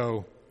you to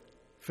go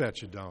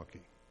fetch a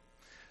donkey.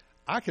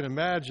 I can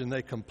imagine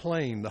they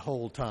complained the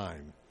whole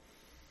time.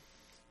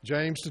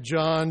 James to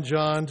John,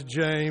 John to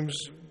James.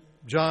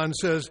 John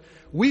says,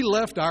 we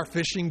left our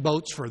fishing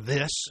boats for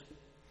this.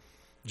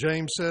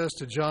 James says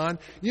to John,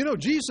 you know,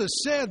 Jesus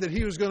said that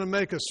he was going to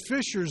make us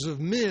fishers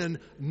of men,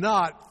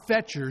 not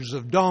fetchers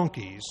of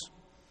donkeys.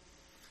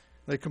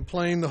 They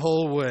complained the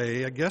whole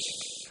way. I guess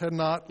had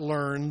not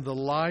learned the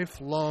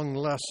lifelong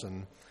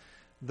lesson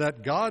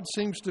that God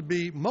seems to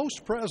be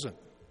most present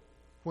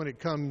when it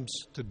comes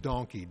to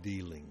donkey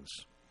dealings.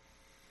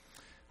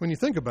 When you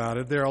think about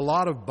it, there are a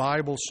lot of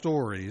Bible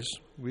stories,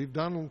 we've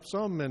done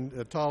some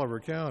at Tolliver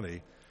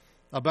County,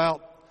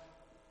 about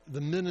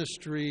the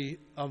ministry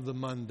of the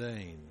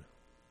mundane.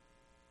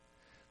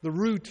 The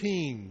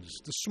routines,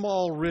 the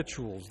small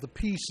rituals, the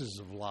pieces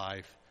of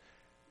life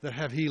that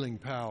have healing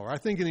power. I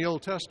think in the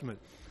Old Testament,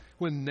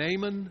 when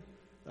Naaman,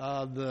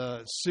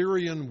 the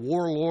Syrian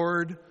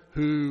warlord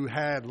who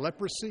had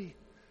leprosy,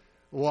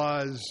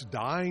 was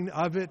dying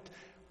of it,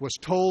 was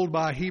told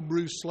by a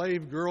Hebrew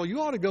slave girl,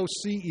 you ought to go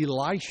see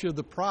Elisha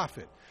the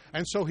prophet.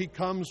 And so he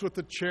comes with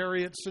the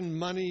chariots and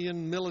money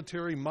and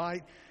military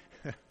might.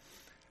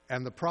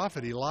 And the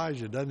prophet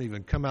Elijah doesn't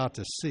even come out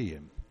to see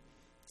him.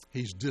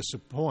 He's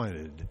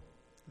disappointed,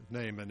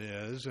 Naaman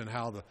is, and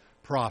how the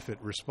prophet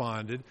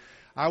responded.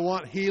 I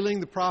want healing.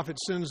 The prophet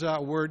sends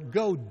out word,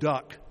 go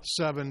duck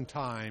 7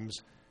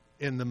 times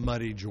in the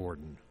muddy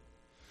Jordan.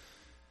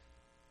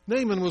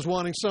 Naaman was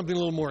wanting something a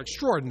little more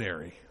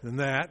extraordinary than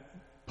that.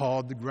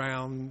 Pawed the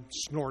ground,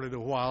 snorted a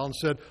while, and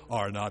said,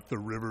 are not the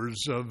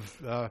rivers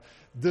of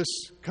this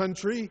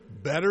country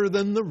better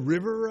than the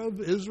river of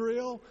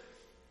Israel?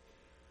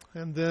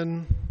 And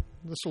then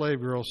the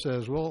slave girl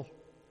says, well,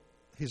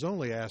 he's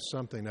only asked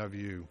something of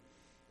you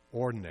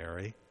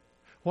ordinary.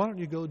 Why don't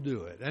you go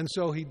do it? And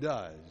so he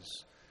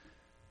does.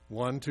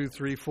 1, 2,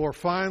 3, 4.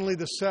 Finally,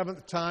 the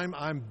 7th time,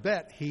 I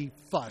bet he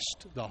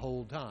fussed the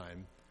whole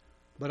time.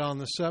 But on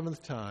the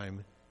 7th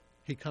time,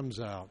 he comes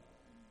out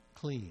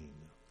clean.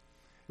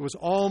 It was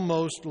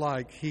almost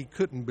like he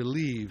couldn't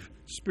believe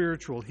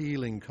spiritual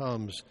healing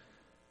comes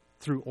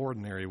through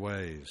ordinary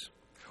ways.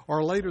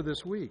 Or later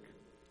this week,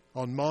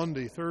 on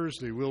Maundy,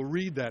 Thursday, we'll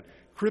read that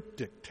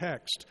cryptic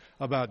text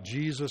about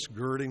Jesus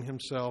girding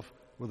himself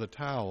with a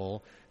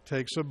towel,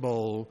 takes a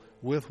bowl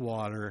with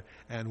water,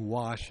 and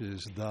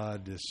washes the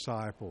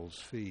disciples'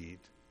 feet.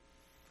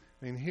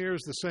 I mean,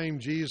 here's the same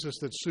Jesus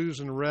that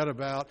Susan read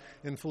about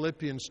in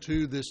Philippians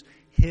 2, this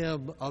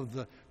hymn of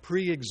the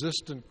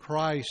pre-existent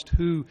Christ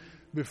who,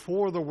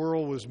 before the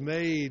world was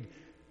made,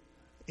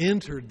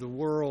 entered the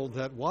world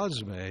that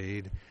was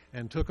made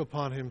and took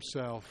upon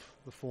himself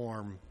the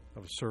form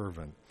of a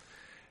servant.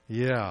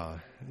 Yeah.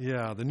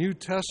 The New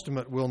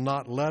Testament will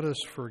not let us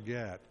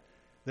forget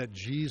that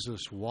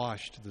Jesus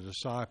washed the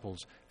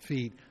disciples'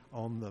 feet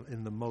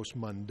in the most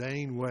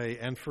mundane way,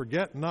 and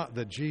forget not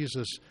that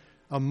Jesus,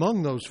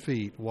 among those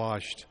feet,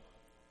 washed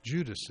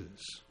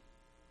Judas's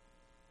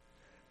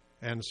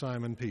and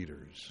Simon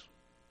Peter's,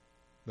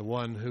 the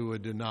one who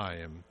would deny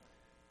him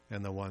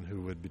and the one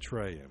who would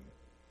betray him.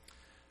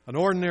 An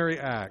ordinary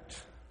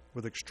act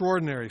with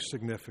extraordinary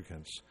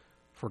significance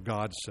for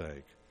God's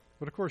sake.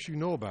 But of course you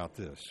know about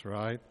this,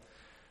 right?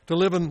 To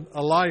live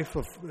a life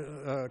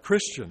of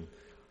Christian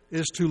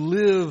is to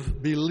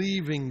live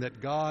believing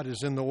that God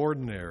is in the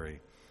ordinary.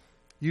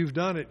 You've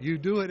done it. You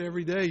do it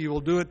every day. You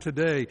will do it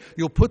today.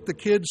 You'll put the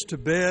kids to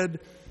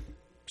bed,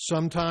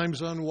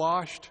 sometimes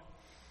unwashed,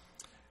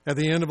 at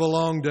the end of a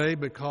long day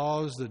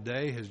because the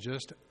day has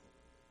just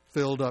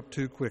filled up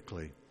too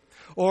quickly.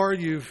 Or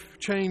you've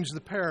changed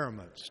the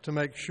paraments to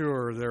make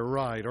sure they're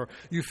right. Or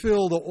you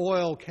fill the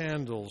oil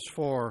candles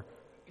for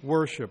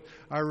worship.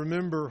 I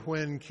remember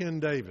when Ken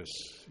Davis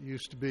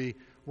used to be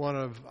one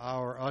of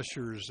our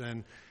ushers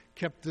and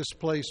kept this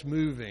place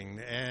moving,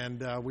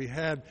 and we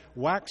had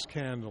wax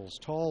candles,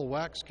 tall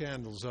wax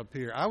candles up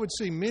here. I would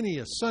see many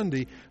a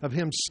Sunday of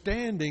him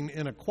standing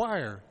in a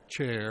choir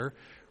chair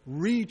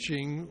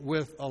reaching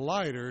with a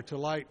lighter to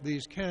light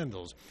these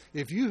candles.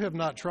 If you have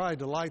not tried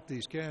to light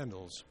these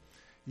candles,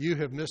 you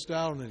have missed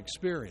out on an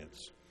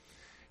experience.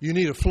 You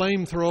need a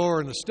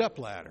flamethrower and a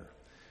stepladder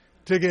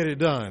to get it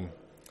done.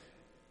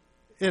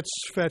 It's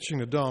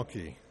fetching a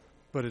donkey,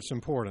 but it's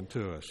important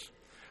to us.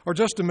 Or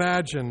just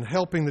imagine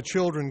helping the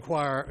children's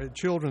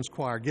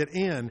choir get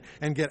in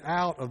and get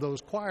out of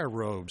those choir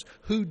robes.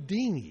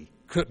 Houdini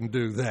couldn't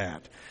do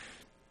that.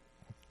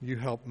 You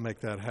help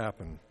make that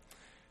happen.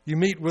 You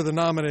meet with the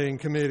nominating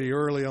committee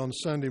early on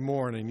Sunday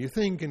morning. You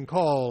think and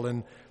call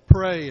and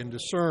pray and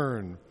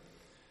discern.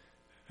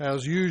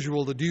 As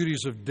usual, the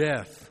duties of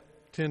death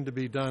tend to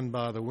be done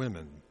by the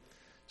women.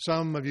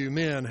 Some of you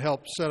men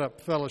helped set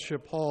up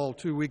Fellowship Hall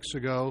 2 weeks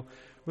ago,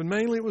 but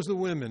mainly it was the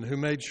women who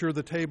made sure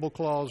the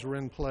tablecloths were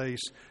in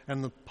place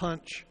and the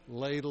punch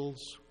ladles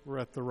were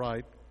at the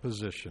right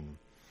position.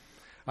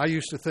 I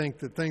used to think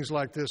that things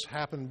like this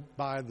happened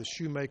by the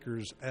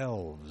shoemaker's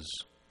elves,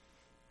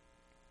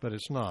 but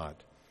it's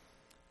not.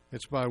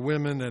 It's by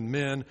women and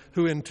men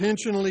who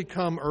intentionally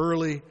come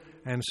early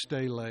and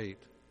stay late.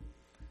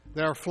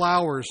 There are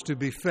flowers to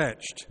be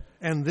fetched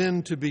and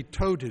then to be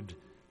toted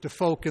to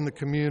folk in the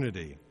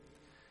community.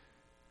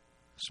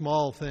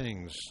 Small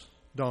things,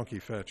 donkey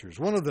fetchers.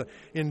 One of the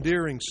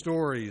endearing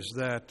stories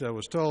that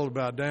was told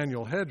about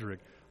Daniel Hedrick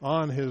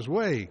on his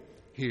way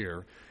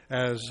here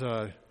as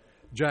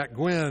Jack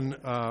Gwynn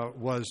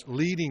was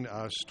leading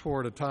us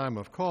toward a time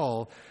of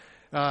call,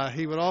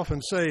 he would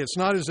often say it's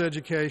not his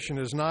education,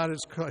 it's not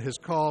his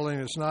calling,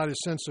 it's not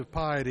his sense of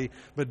piety,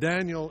 but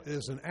Daniel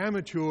is an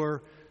amateur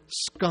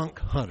skunk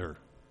hunter.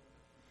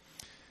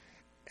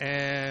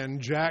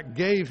 And Jack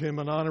gave him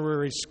an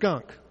honorary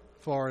skunk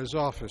for his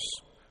office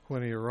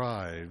when he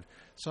arrived.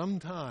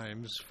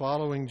 Sometimes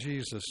following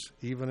Jesus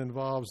even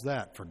involves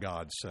that, for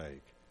God's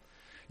sake.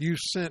 You've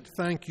sent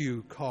thank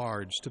you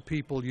cards to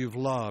people you've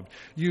loved.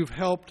 You've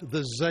helped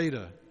the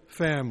Zeta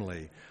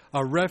family,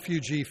 a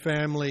refugee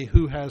family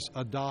who has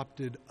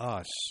adopted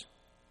us.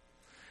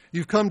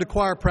 You've come to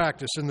choir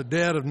practice in the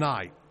dead of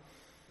night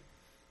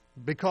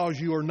because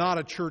you are not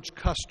a church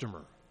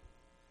customer.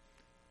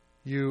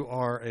 You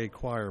are a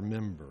choir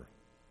member.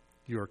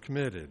 You are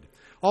committed.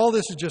 All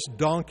this is just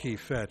donkey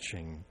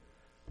fetching,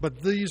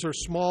 but these are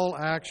small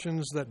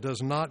actions that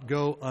does not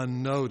go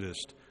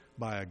unnoticed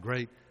by a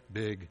great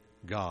big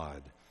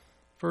God.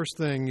 First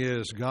thing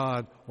is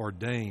God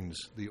ordains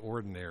the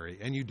ordinary,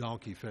 and you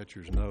donkey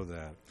fetchers know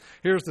that.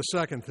 Here's the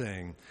second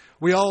thing.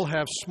 We all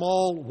have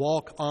small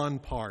walk-on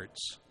parts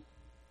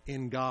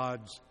in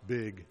God's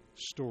big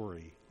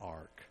story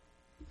arc.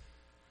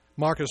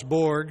 Marcus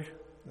Borg,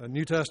 a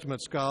New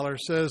Testament scholar,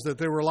 says that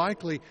there were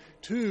likely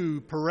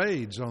 2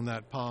 parades on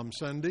that Palm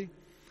Sunday.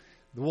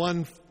 The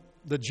one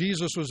that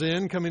Jesus was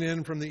in, coming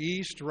in from the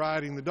east,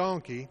 riding the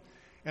donkey,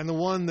 and the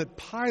one that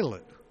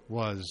Pilate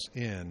was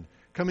in,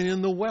 coming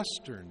in the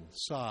western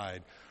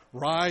side,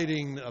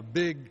 riding a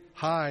big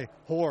high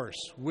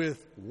horse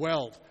with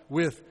wealth,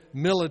 with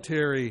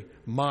military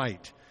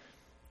might.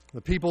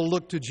 The people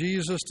looked to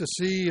Jesus to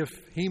see if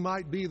he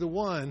might be the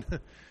one,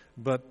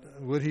 but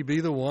would he be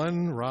the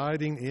one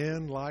riding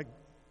in like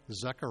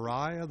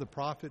Zechariah, the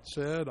prophet,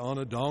 said, on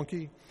a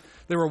donkey?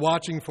 They were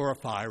watching for a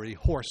fiery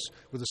horse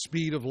with the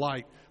speed of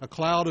light, a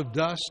cloud of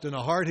dust, and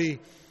a hearty,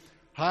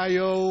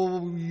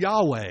 Hi-yo,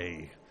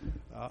 Yahweh,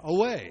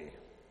 away.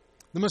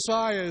 The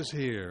Messiah is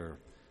here.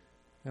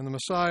 And the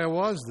Messiah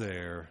was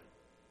there,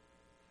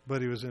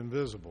 but he was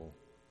invisible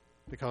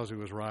because he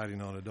was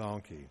riding on a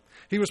donkey.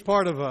 He was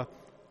part of a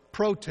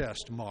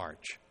protest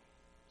march,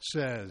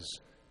 says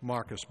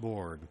Marcus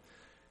Borg.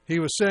 He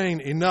was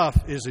saying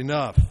enough is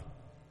enough,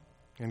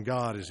 and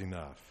God is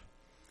enough.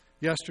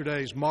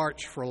 Yesterday's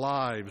March for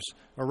Lives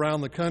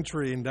around the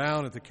country and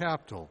down at the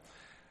Capitol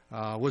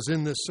was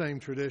in this same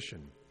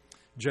tradition.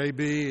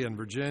 JB and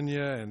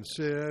Virginia and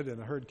Sid,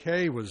 and I heard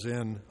Kay was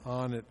in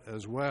on it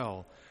as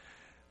well,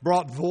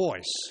 brought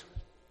voice.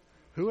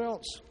 Who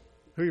else?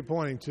 Who are you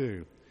pointing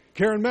to?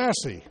 Karen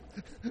Massey.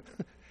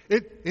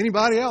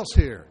 Anybody else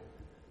here?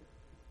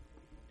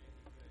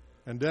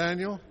 And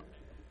Daniel?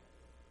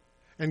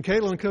 And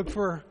Caitlin Cook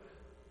for,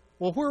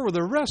 well, where were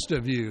the rest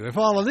of you? If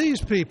all of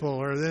these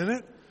people are in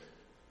it,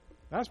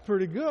 that's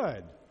pretty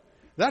good.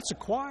 That's a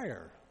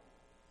choir.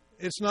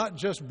 It's not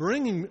just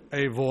bringing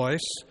a voice,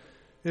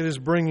 it is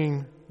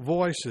bringing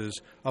voices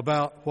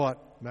about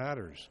what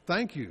matters.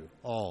 Thank you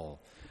all.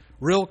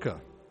 Rilke,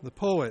 the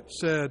poet,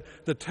 said,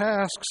 "The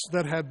tasks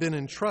that have been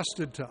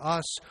entrusted to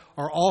us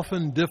are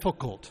often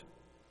difficult.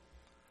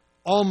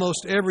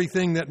 Almost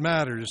everything that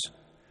matters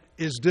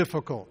is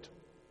difficult,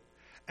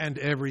 and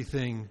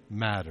everything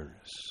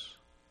matters,"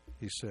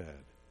 he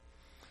said.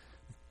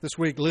 This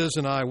week, Liz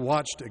and I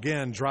watched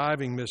again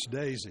Driving Miss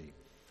Daisy.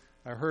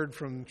 I heard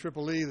from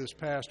Triple E this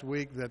past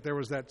week that there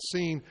was that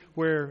scene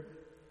where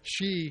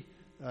she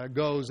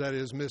goes, that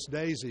is, Miss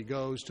Daisy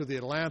goes to the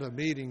Atlanta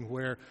meeting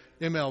where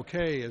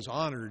MLK is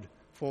honored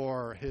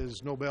for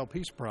his Nobel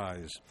Peace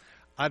Prize.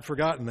 I'd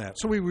forgotten that,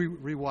 so we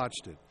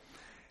rewatched it.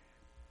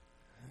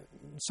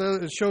 So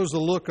it shows the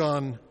look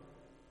on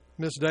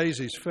Miss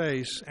Daisy's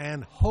face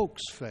and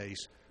Hoke's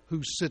face,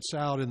 who sits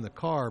out in the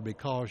car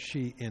because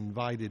she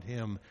invited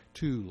him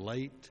too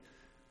late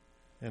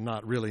and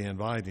not really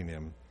inviting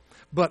him.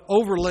 But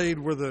overlaid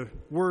were the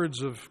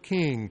words of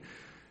King.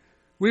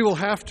 "We will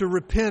have to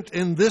repent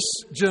in this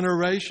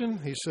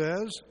generation," he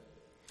says,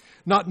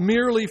 "not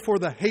merely for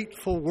the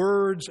hateful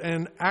words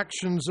and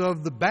actions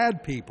of the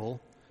bad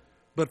people,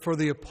 but for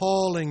the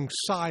appalling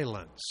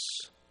silence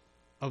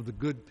of the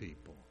good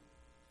people."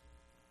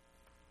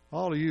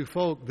 All of you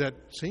folk that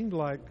seemed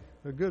like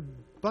a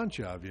good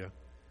bunch of you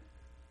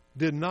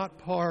did not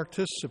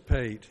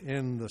participate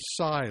in the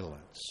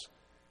silence.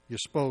 You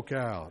spoke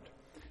out.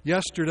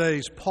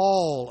 Yesterday's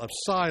pall of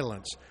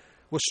silence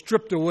was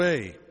stripped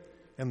away,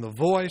 and the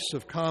voice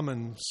of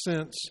common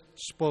sense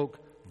spoke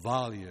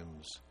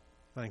volumes.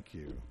 Thank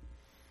you.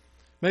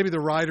 Maybe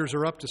the writers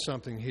are up to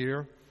something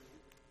here,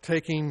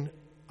 taking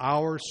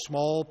our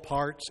small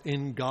parts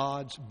in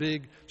God's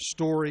big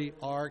story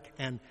arc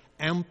and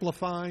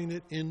amplifying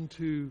it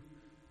into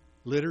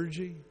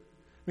liturgy.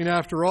 I mean,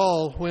 after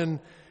all, when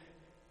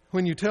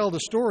you tell the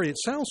story, it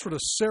sounds sort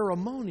of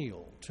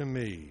ceremonial to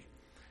me.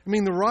 I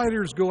mean, the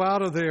writers go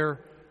out of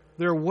their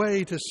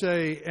way to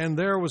say, "And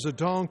there was a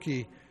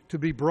donkey to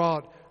be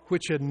brought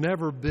which had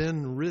never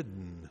been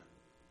ridden."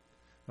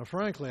 Now,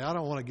 frankly, I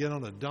don't want to get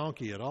on a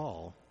donkey at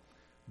all,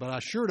 but I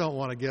sure don't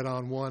want to get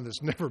on one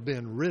that's never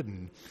been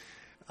ridden.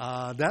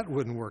 That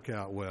wouldn't work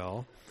out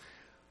well.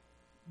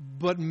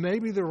 But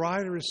maybe the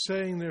writer is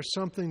saying there's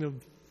something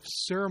of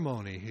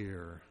ceremony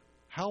here.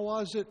 How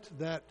was it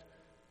that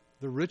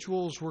the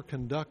rituals were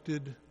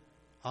conducted?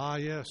 Ah,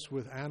 yes,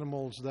 with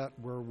animals that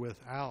were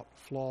without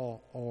flaw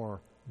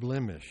or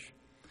blemish.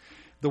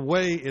 The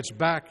way it's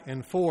back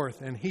and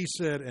forth, and he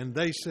said, and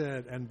they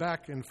said, and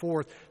back and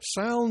forth,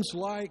 sounds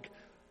like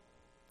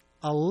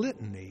a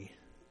litany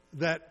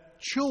that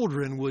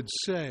children would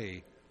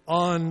say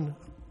on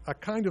a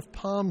kind of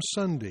Palm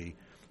Sunday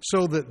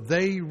so that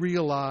they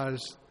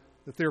realize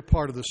that they're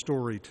part of the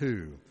story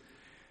too.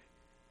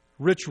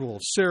 Ritual,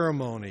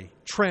 ceremony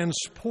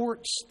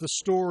transports the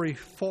story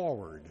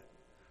forward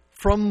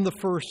from the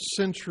first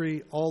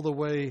century all the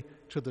way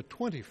to the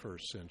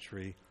 21st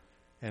century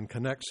and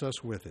connects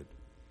us with it.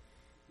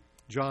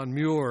 John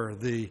Muir,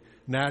 the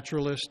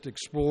naturalist,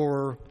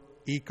 explorer,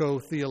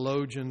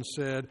 eco-theologian,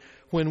 said,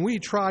 "When we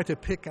try to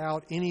pick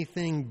out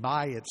anything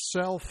by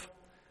itself,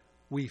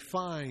 we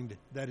find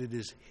that it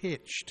is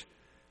hitched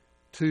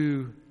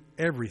to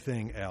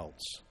everything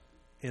else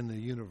in the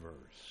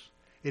universe.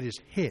 It is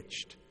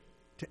hitched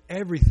to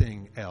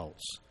everything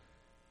else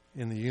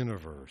in the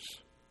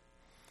universe."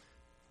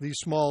 These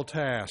small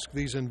tasks,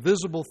 these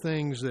invisible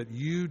things that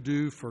you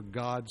do for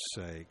God's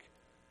sake,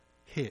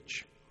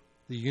 hitch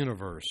the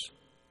universe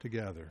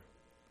together.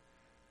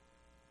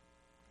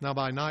 Now,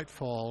 by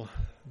nightfall,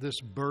 this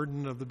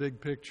burden of the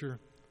big picture,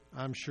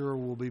 I'm sure,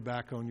 will be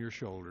back on your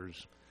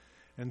shoulders,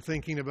 and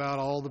thinking about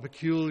all the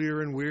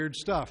peculiar and weird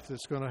stuff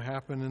that's going to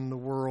happen in the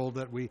world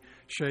that we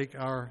shake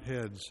our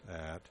heads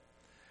at.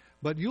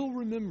 But you'll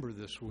remember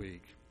this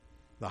week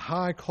the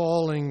high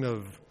calling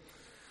of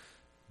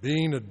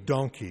being a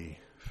donkey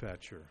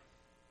fetcher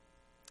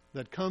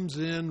that comes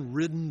in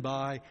ridden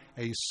by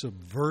a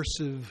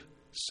subversive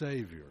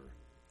Savior.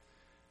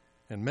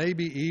 And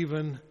maybe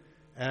even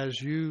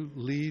as you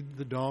lead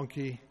the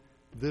donkey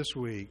this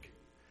week,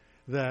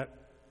 that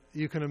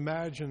you can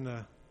imagine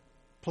a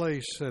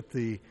place at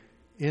the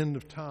end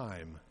of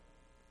time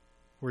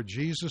where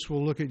Jesus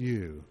will look at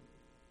you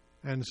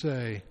and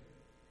say,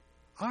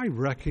 "I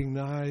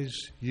recognize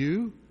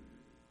you.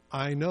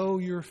 I know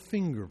your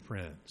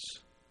fingerprints.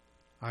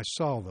 I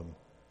saw them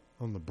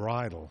on the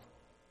bridle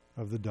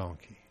of the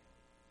donkey.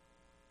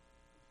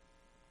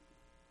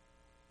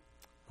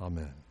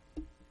 Amen.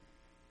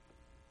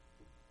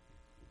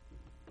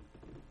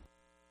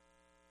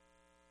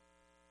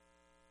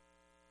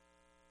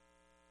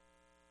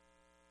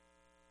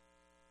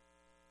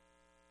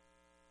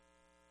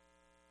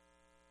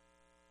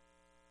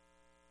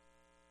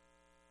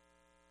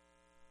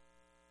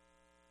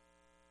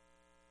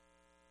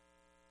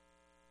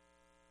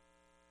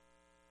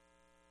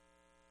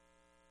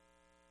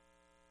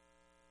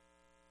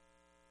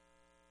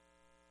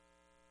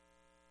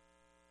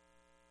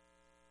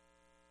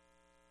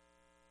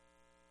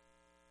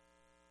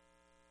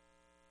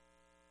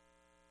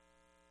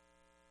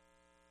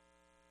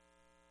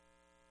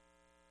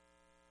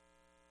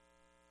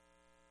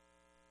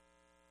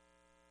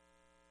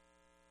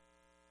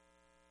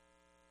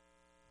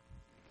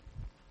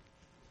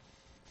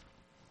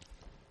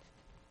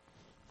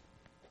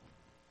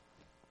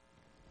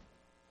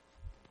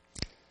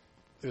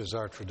 It is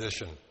our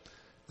tradition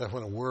that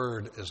when a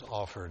word is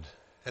offered,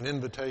 an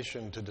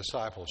invitation to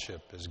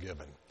discipleship is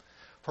given.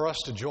 For us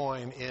to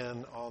join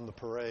in on the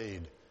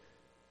parade,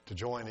 to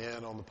join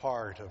in on the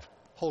part of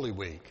Holy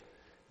Week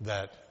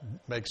that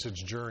makes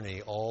its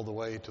journey all the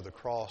way to the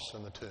cross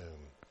and the tomb.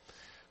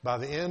 By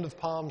the end of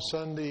Palm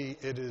Sunday,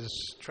 it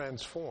is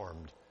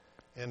transformed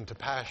into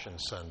Passion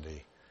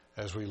Sunday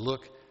as we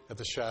look at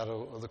the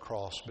shadow of the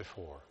cross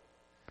before.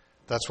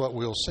 That's what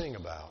we'll sing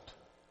about.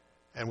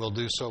 And we'll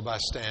do so by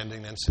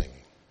standing and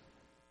singing.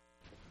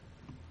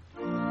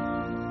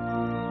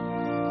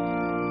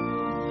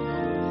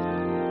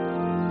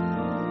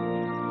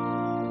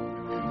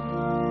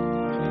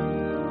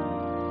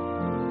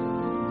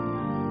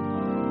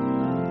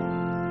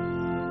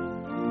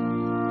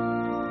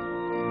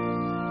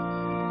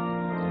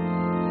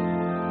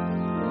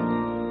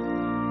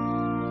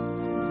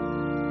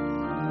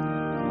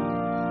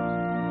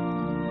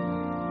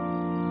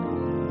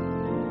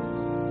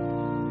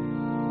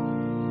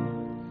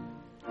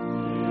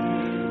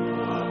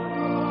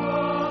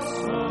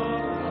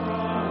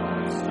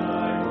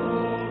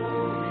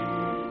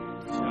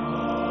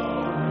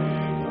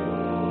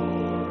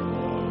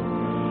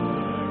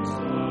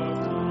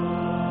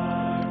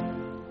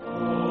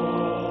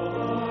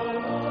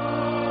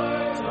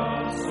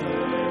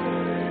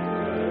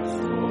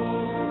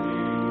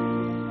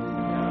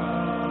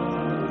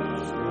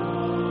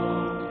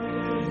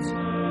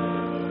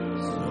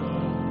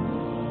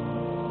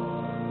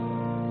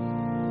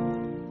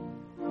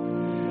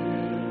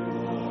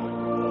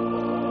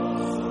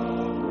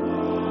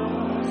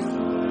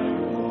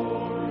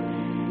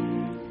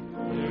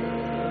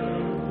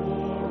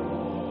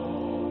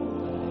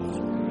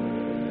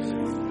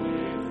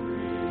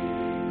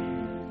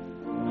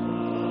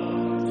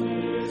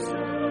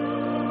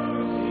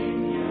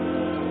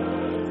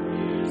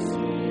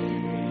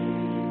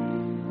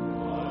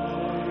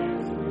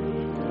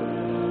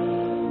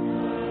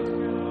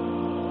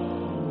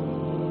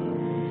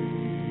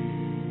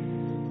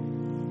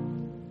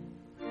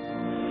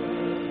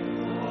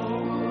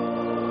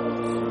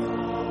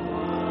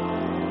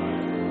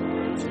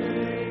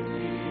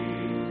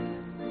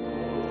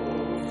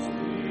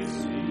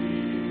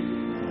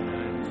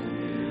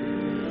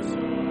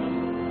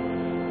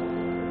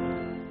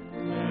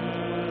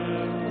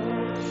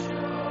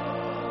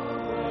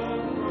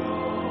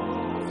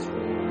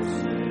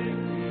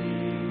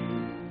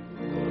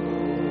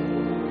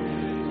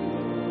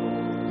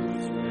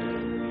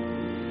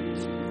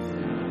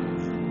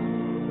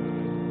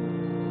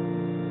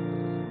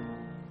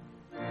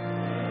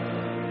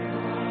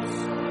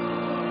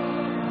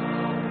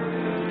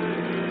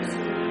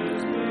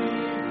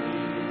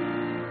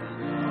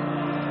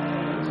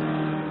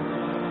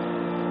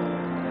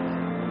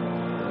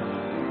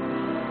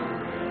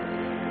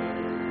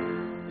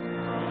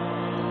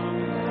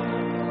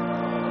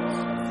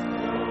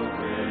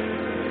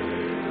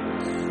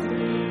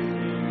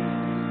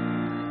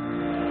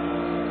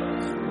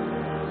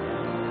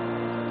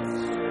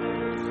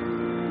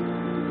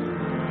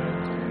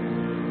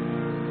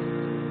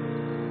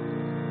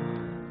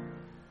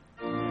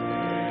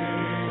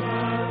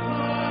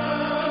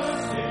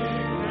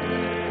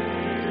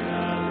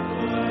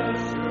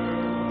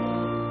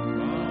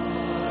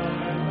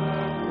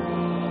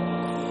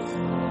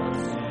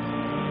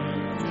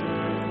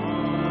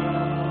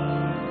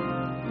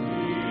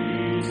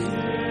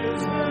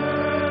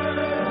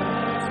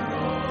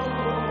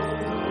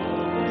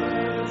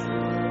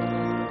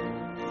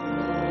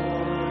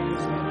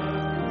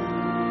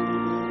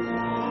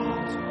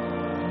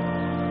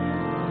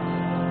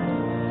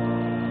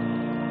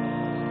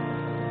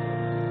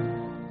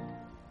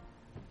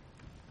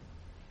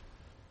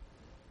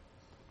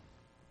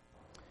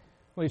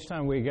 Well, each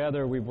time we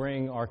gather, we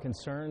bring our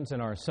concerns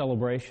and our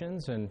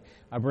celebrations, and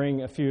I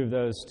bring a few of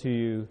those to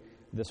you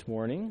this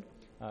morning.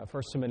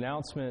 First, some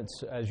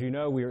announcements. As you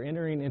know, we are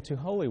entering into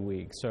Holy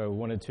Week, so I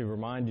wanted to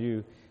remind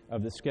you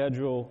of the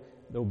schedule.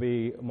 There'll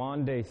be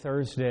Maundy,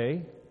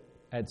 Thursday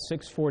at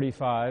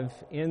 6:45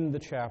 in the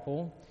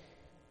chapel.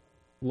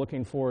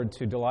 looking forward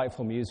to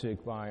delightful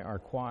music by our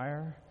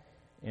choir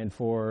and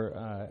for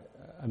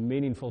a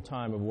meaningful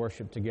time of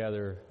worship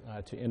together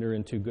to enter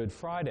into Good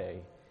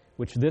Friday,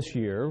 which this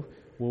year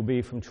will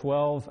be from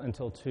 12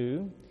 until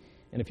 2.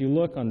 And if you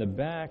look on the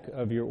back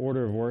of your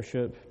order of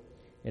worship,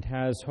 it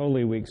has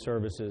Holy Week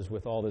services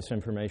with all this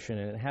information,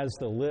 and it has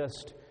the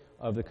list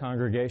of the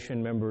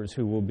congregation members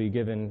who will be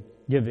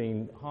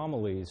giving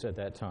homilies at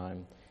that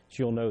time.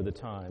 So you'll know the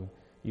time.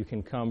 You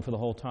can come for the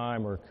whole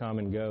time or come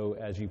and go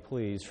as you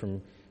please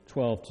from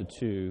 12 to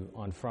 2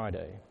 on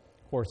Friday.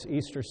 Of course,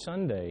 Easter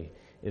Sunday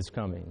is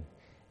coming.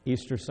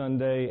 Easter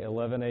Sunday,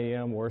 11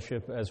 a.m.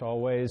 worship, as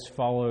always,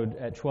 followed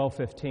at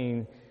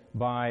 12:15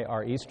 by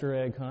our Easter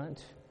egg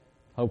hunt,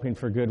 hoping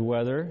for good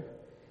weather.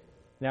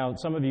 Now,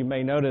 some of you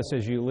may notice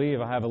as you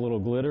leave, I have a little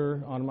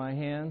glitter on my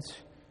hands.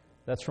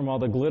 That's from all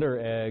the glitter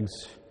eggs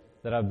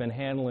that I've been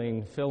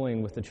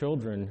filling with the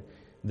children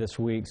this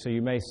week, so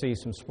you may see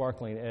some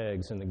sparkling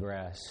eggs in the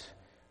grass.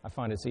 I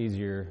find it's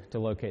easier to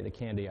locate the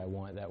candy I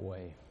want that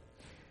way.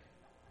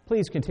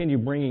 Please continue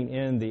bringing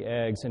in the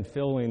eggs and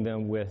filling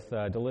them with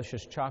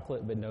delicious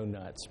chocolate, but no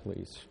nuts,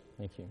 please.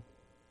 Thank you.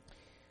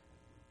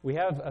 We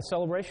have a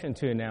celebration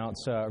to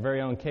announce. Our very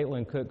own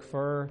Caitlin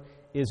Cook-Furr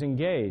is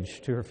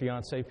engaged to her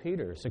fiancé,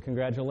 Peter. So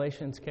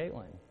congratulations,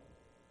 Caitlin.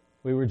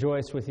 We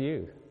rejoice with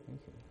you.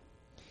 Thank you.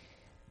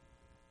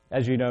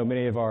 As you know,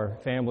 many of our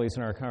families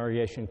in our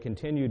congregation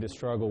continue to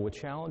struggle with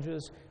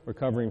challenges,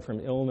 recovering from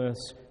illness,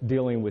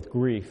 dealing with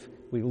grief.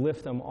 We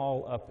lift them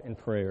all up in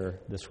prayer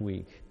this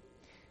week.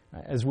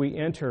 As we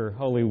enter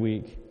Holy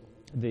Week,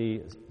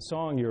 the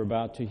song you're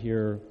about to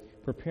hear,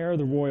 Prepare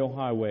the Royal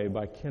Highway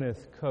by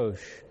Kenneth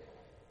Koch,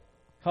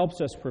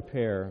 helps us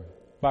prepare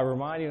by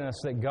reminding us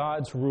that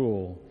God's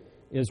rule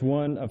is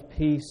one of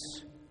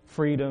peace,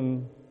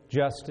 freedom,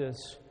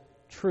 justice,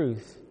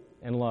 truth,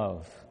 and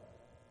love.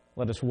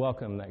 Let us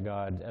welcome that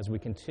God as we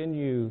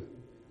continue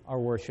our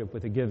worship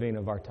with the giving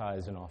of our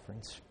tithes and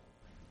offerings.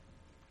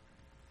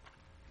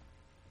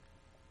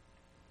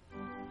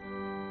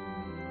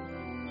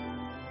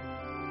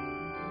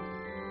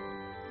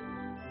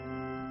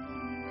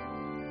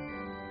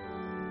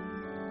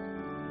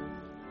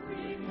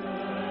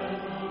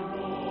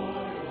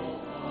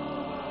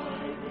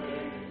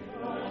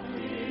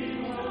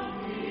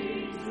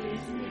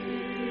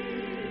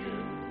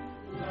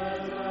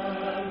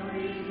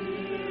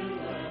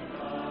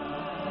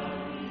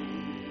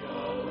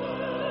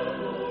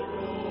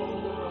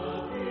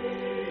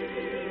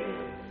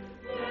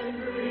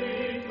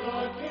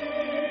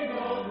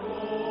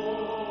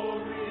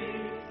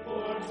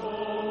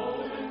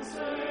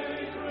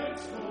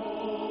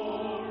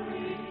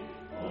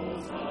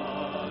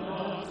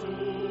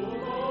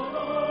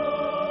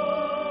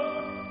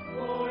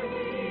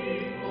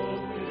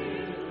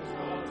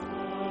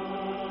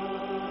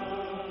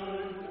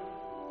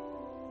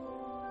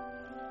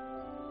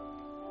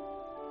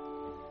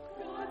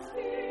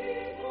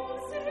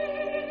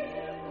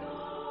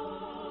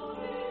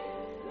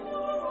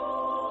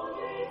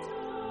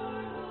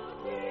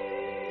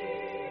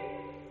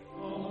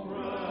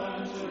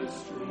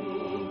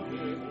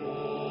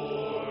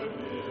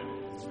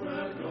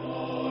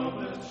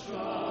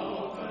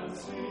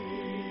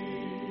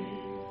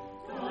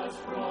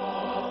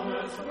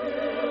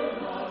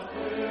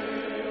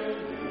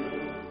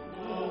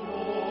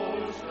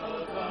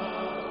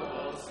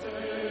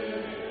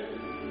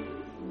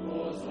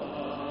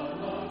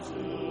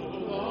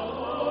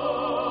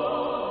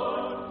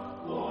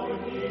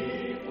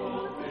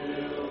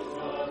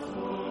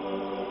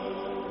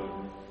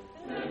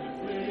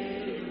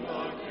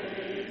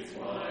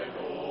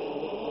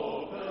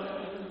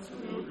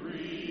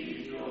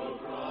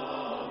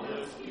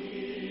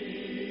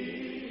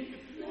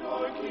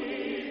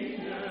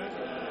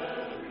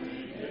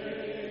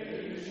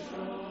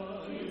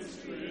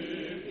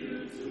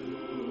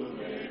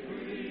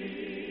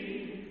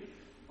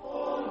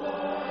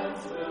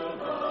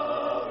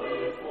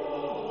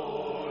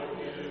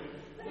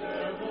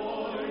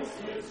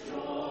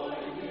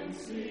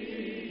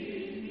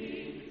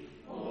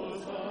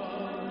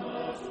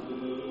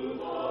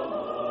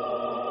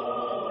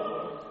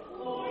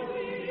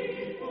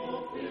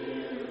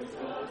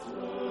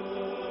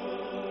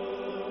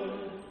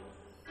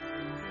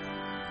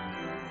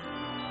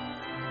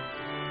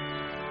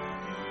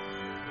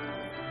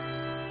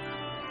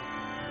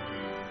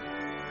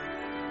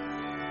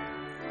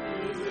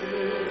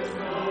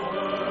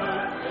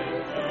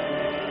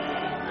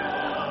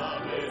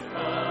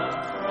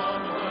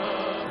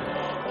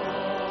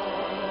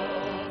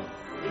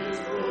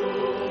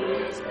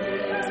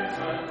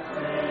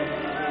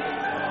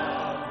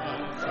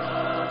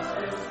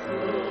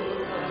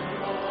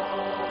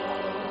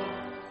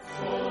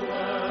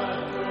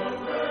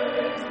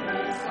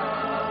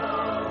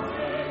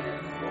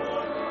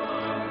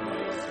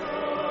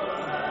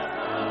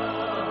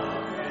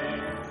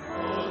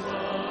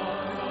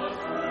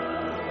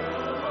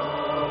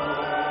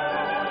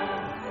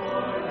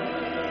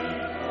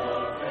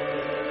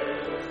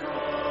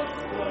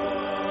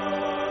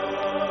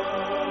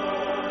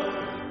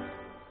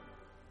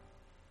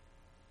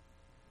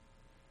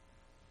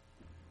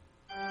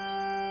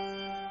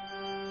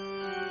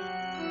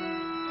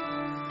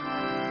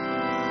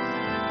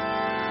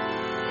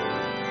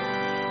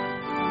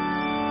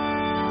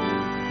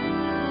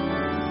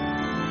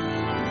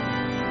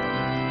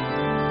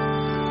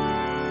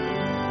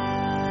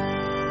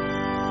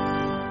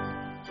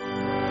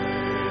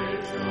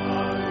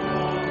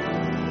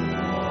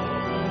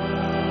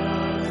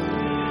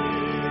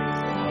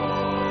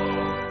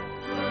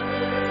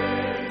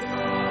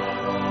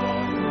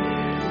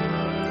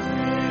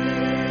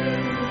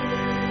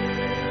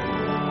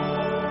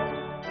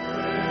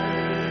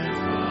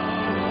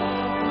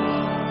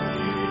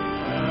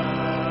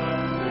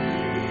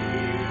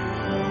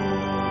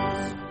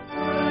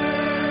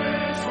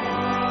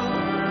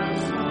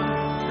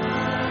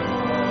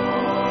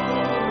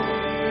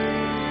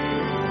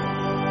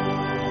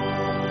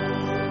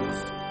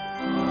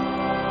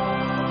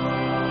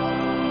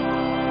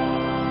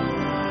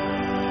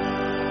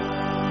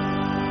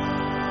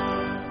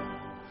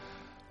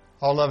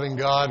 All-loving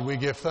God, we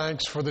give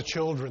thanks for the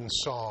children's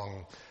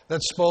song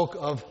that spoke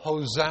of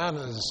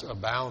hosannas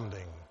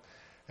abounding.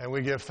 And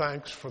we give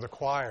thanks for the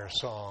choir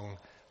song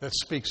that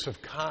speaks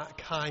of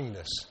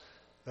kindness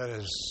that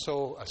is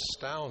so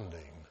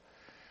astounding.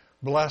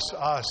 Bless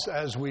us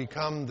as we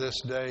come this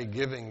day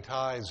giving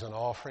tithes and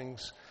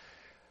offerings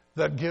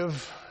that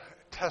give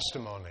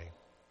testimony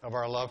of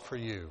our love for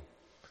you.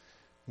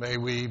 May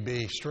we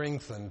be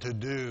strengthened to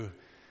do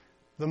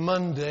the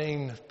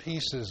mundane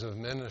pieces of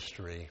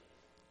ministry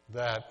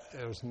that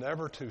is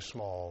never too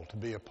small to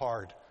be a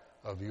part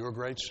of your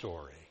great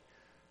story.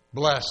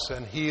 Bless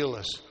and heal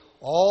us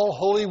all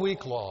Holy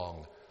Week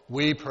long.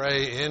 We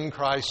pray in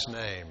Christ's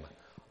name.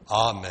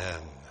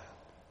 Amen.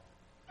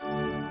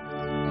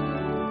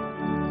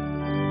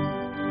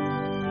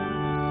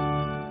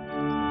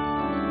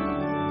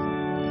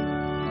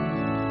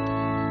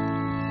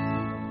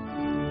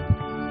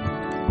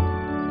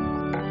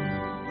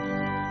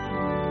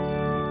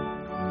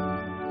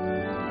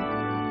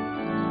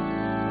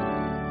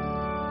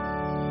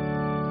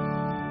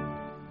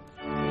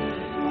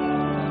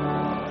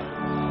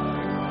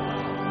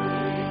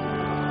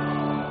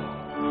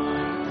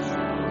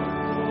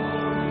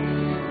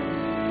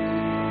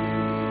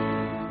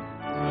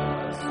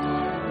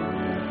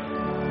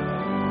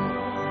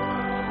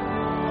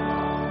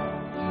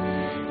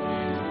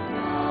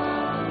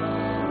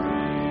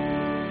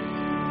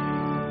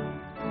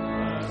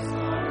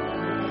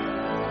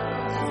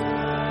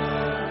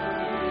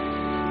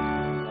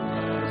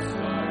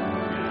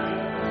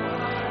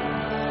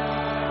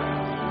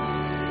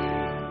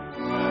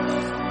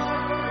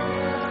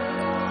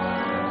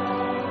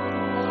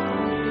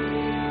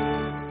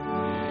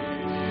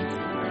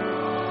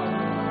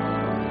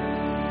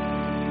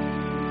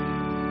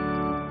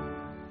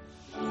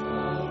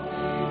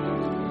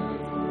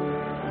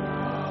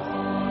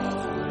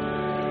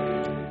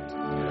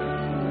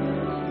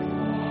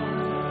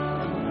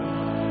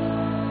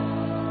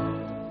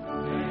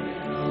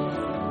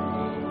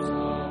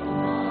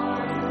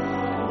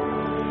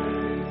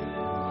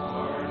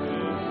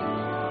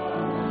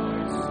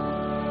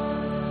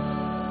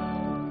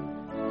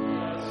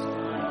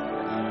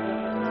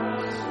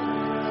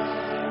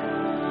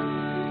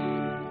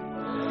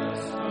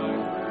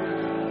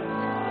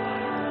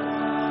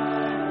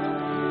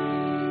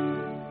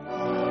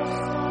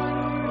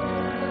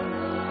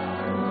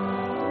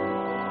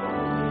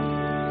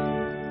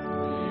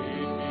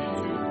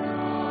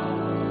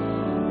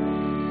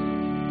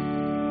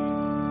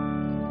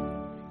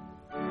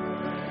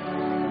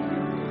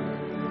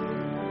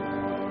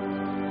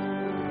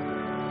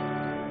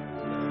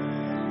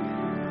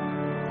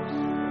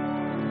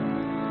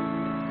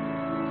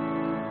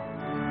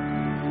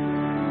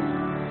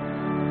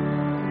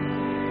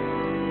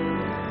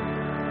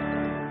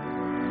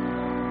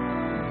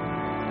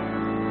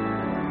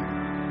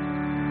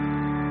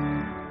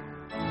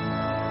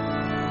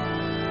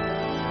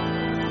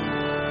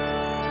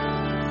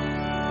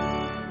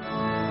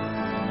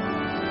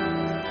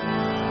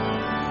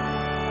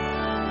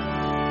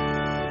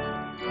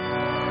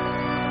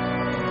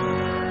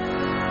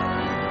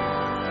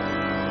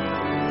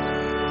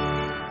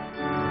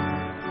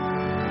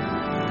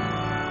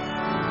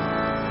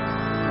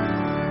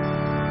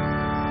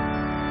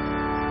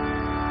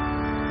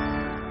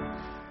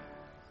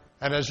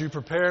 And as you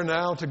prepare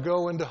now to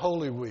go into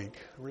Holy Week,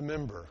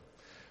 remember,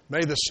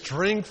 may the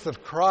strength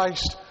of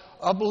Christ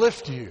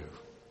uplift you.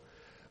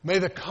 May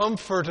the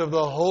comfort of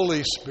the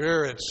Holy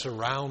Spirit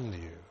surround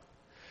you.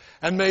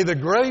 And may the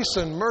grace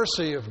and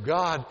mercy of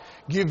God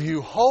give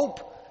you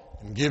hope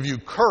and give you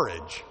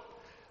courage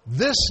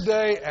this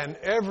day and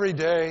every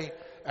day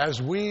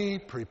as we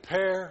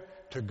prepare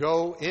to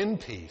go in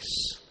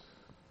peace.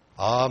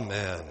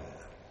 Amen.